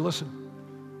you and say, "Listen,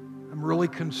 I'm really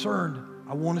concerned.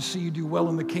 I want to see you do well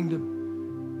in the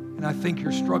kingdom, and I think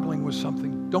you're struggling with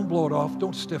something," don't blow it off.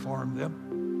 Don't stiff-arm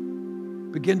them.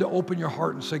 Begin to open your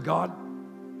heart and say, "God,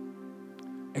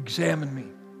 examine me.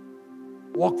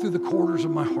 Walk through the corridors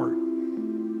of my heart.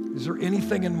 Is there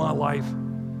anything in my life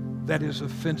that is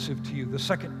offensive to you?" The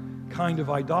second kind of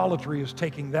idolatry is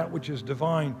taking that which is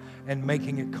divine and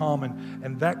making it common.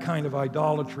 And that kind of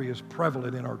idolatry is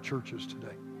prevalent in our churches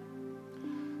today.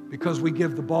 Because we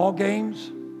give the ball games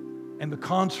and the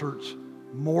concerts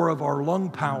more of our lung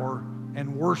power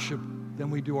and worship than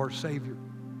we do our Savior.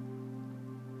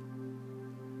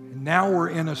 And now we're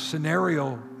in a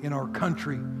scenario in our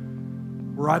country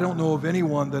where I don't know of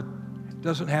anyone that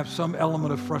doesn't have some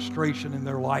element of frustration in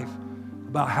their life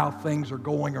about how things are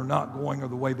going or not going or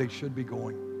the way they should be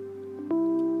going.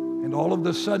 And all of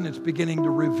a sudden, it's beginning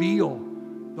to reveal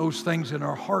those things in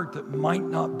our heart that might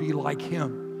not be like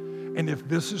Him. And if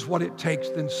this is what it takes,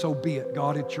 then so be it.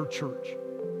 God, it's your church.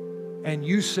 And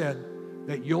you said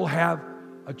that you'll have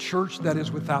a church that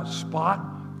is without spot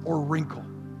or wrinkle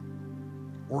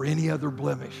or any other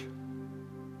blemish.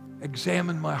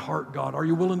 Examine my heart, God. Are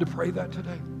you willing to pray that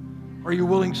today? Are you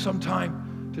willing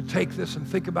sometime to take this and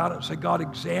think about it and say, "God,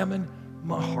 examine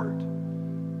my heart.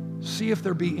 See if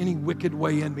there be any wicked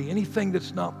way in me, anything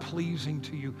that's not pleasing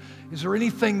to you. Is there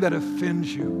anything that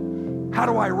offends you? How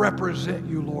do I represent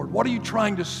you, Lord? What are you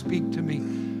trying to speak to me?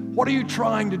 What are you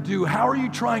trying to do? How are you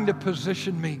trying to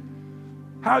position me?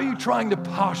 How are you trying to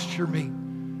posture me?"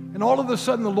 And all of a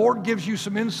sudden, the Lord gives you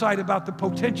some insight about the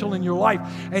potential in your life,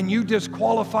 and you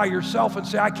disqualify yourself and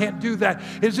say, "I can't do that."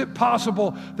 Is it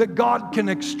possible that God can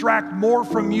extract more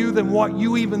from you than what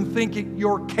you even think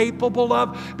you're capable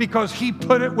of because He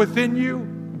put it within you?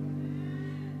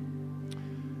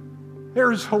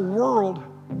 There is a world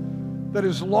that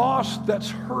is lost, that's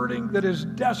hurting, that is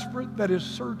desperate, that is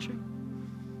searching.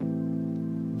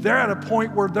 They're at a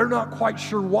point where they're not quite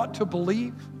sure what to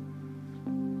believe.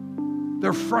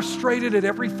 They're frustrated at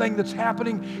everything that's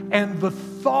happening, and the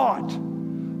thought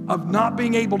of not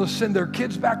being able to send their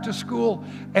kids back to school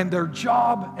and their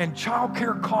job and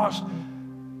childcare costs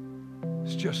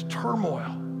is just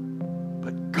turmoil.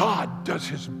 But God does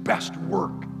His best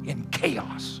work in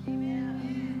chaos.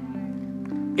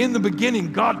 In the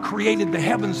beginning, God created the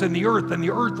heavens and the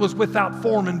earth was without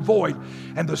form and void,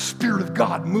 and the Spirit of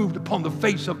God moved upon the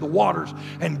face of the waters,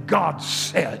 and God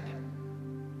said,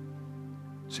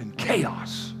 it's in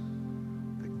chaos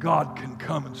that God can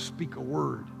come and speak a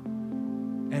word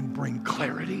and bring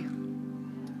clarity.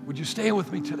 Would you stand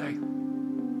with me today?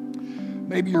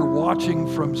 Maybe you're watching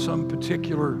from some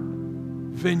particular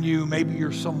venue. Maybe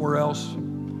you're somewhere else.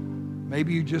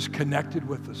 Maybe you just connected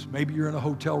with us. Maybe you're in a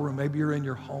hotel room. Maybe you're in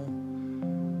your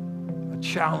home. I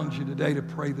challenge you today to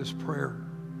pray this prayer.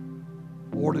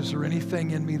 Lord, is there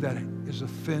anything in me that is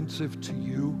offensive to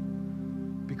you?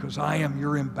 Because I am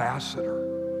your ambassador.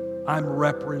 I'm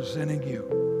representing you.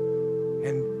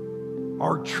 And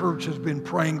our church has been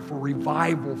praying for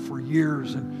revival for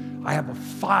years, and I have a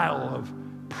file of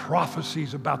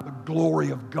prophecies about the glory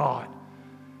of God.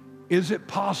 Is it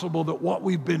possible that what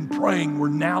we've been praying, we're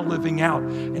now living out,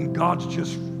 and God's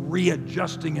just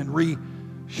readjusting and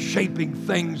reshaping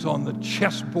things on the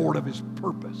chessboard of His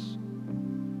purpose?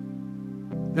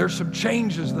 There's some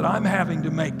changes that I'm having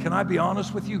to make. Can I be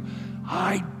honest with you?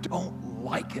 I don't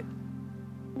like it.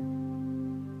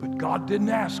 But God didn't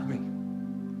ask me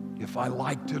if I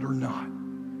liked it or not.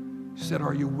 He said,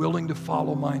 are you willing to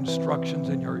follow my instructions,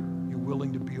 and are you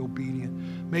willing to be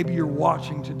obedient? Maybe you're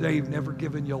watching today, you've never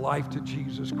given your life to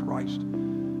Jesus Christ.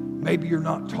 Maybe you're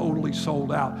not totally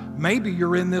sold out. Maybe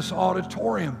you're in this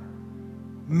auditorium.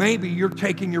 Maybe you're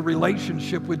taking your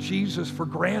relationship with Jesus for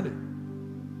granted.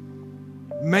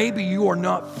 Maybe you are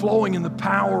not flowing in the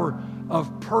power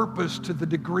of purpose to the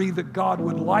degree that God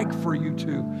would like for you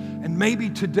to. And maybe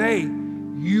today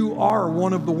you are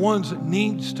one of the ones that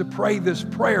needs to pray this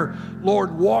prayer.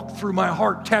 Lord, walk through my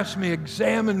heart, test me,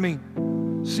 examine me.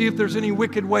 See if there's any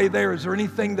wicked way there. Is there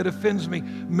anything that offends me?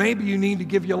 Maybe you need to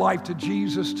give your life to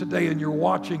Jesus today, and you're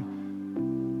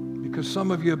watching because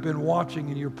some of you have been watching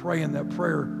and you're praying that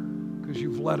prayer because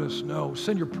you've let us know.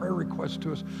 Send your prayer request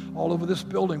to us. All over this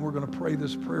building, we're going to pray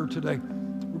this prayer today.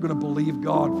 We're going to believe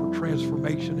God for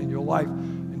transformation in your life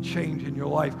and change in your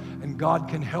life. And God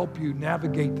can help you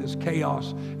navigate this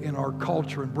chaos in our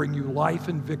culture and bring you life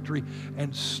and victory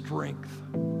and strength,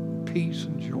 peace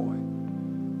and joy.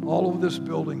 All over this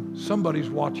building, somebody's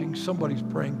watching, somebody's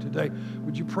praying today.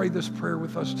 Would you pray this prayer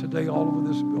with us today all over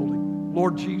this building?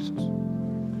 Lord Jesus,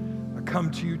 I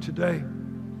come to you today.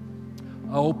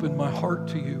 I open my heart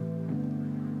to you.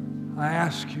 I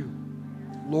ask you,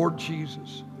 Lord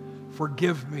Jesus,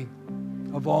 forgive me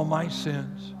of all my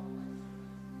sins.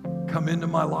 Come into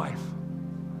my life.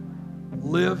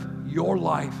 Live your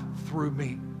life through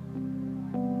me.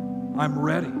 I'm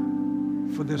ready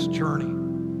for this journey.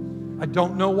 I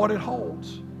don't know what it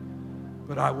holds,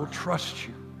 but I will trust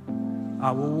you.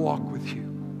 I will walk with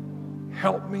you.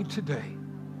 Help me today.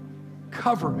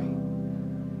 Cover me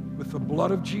with the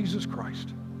blood of Jesus Christ.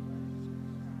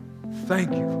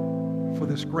 Thank you for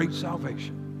this great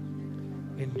salvation.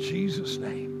 In Jesus'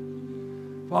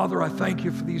 name. Father, I thank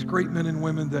you for these great men and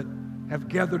women that have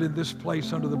gathered in this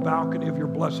place under the balcony of your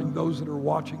blessing, those that are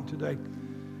watching today.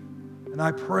 And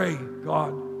I pray,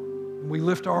 God, we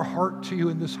lift our heart to you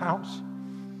in this house.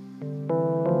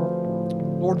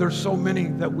 Lord, there's so many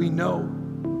that we know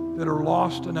that are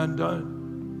lost and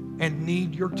undone and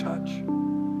need your touch.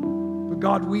 But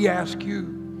God, we ask you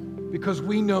because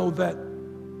we know that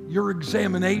your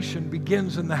examination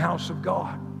begins in the house of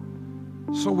God.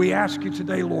 So we ask you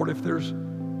today, Lord, if there's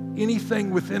anything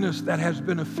within us that has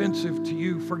been offensive to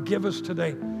you, forgive us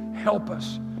today. Help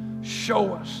us.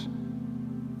 Show us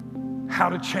how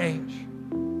to change.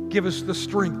 Give us the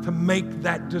strength to make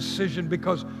that decision,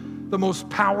 because the most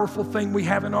powerful thing we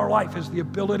have in our life is the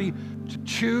ability to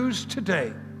choose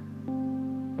today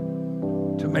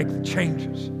to make the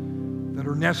changes that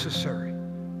are necessary,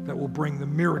 that will bring the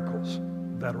miracles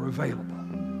that are available.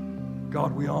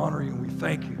 God, we honor you and we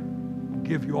thank you. We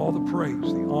give you all the praise,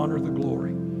 the honor, the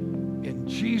glory. In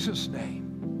Jesus' name.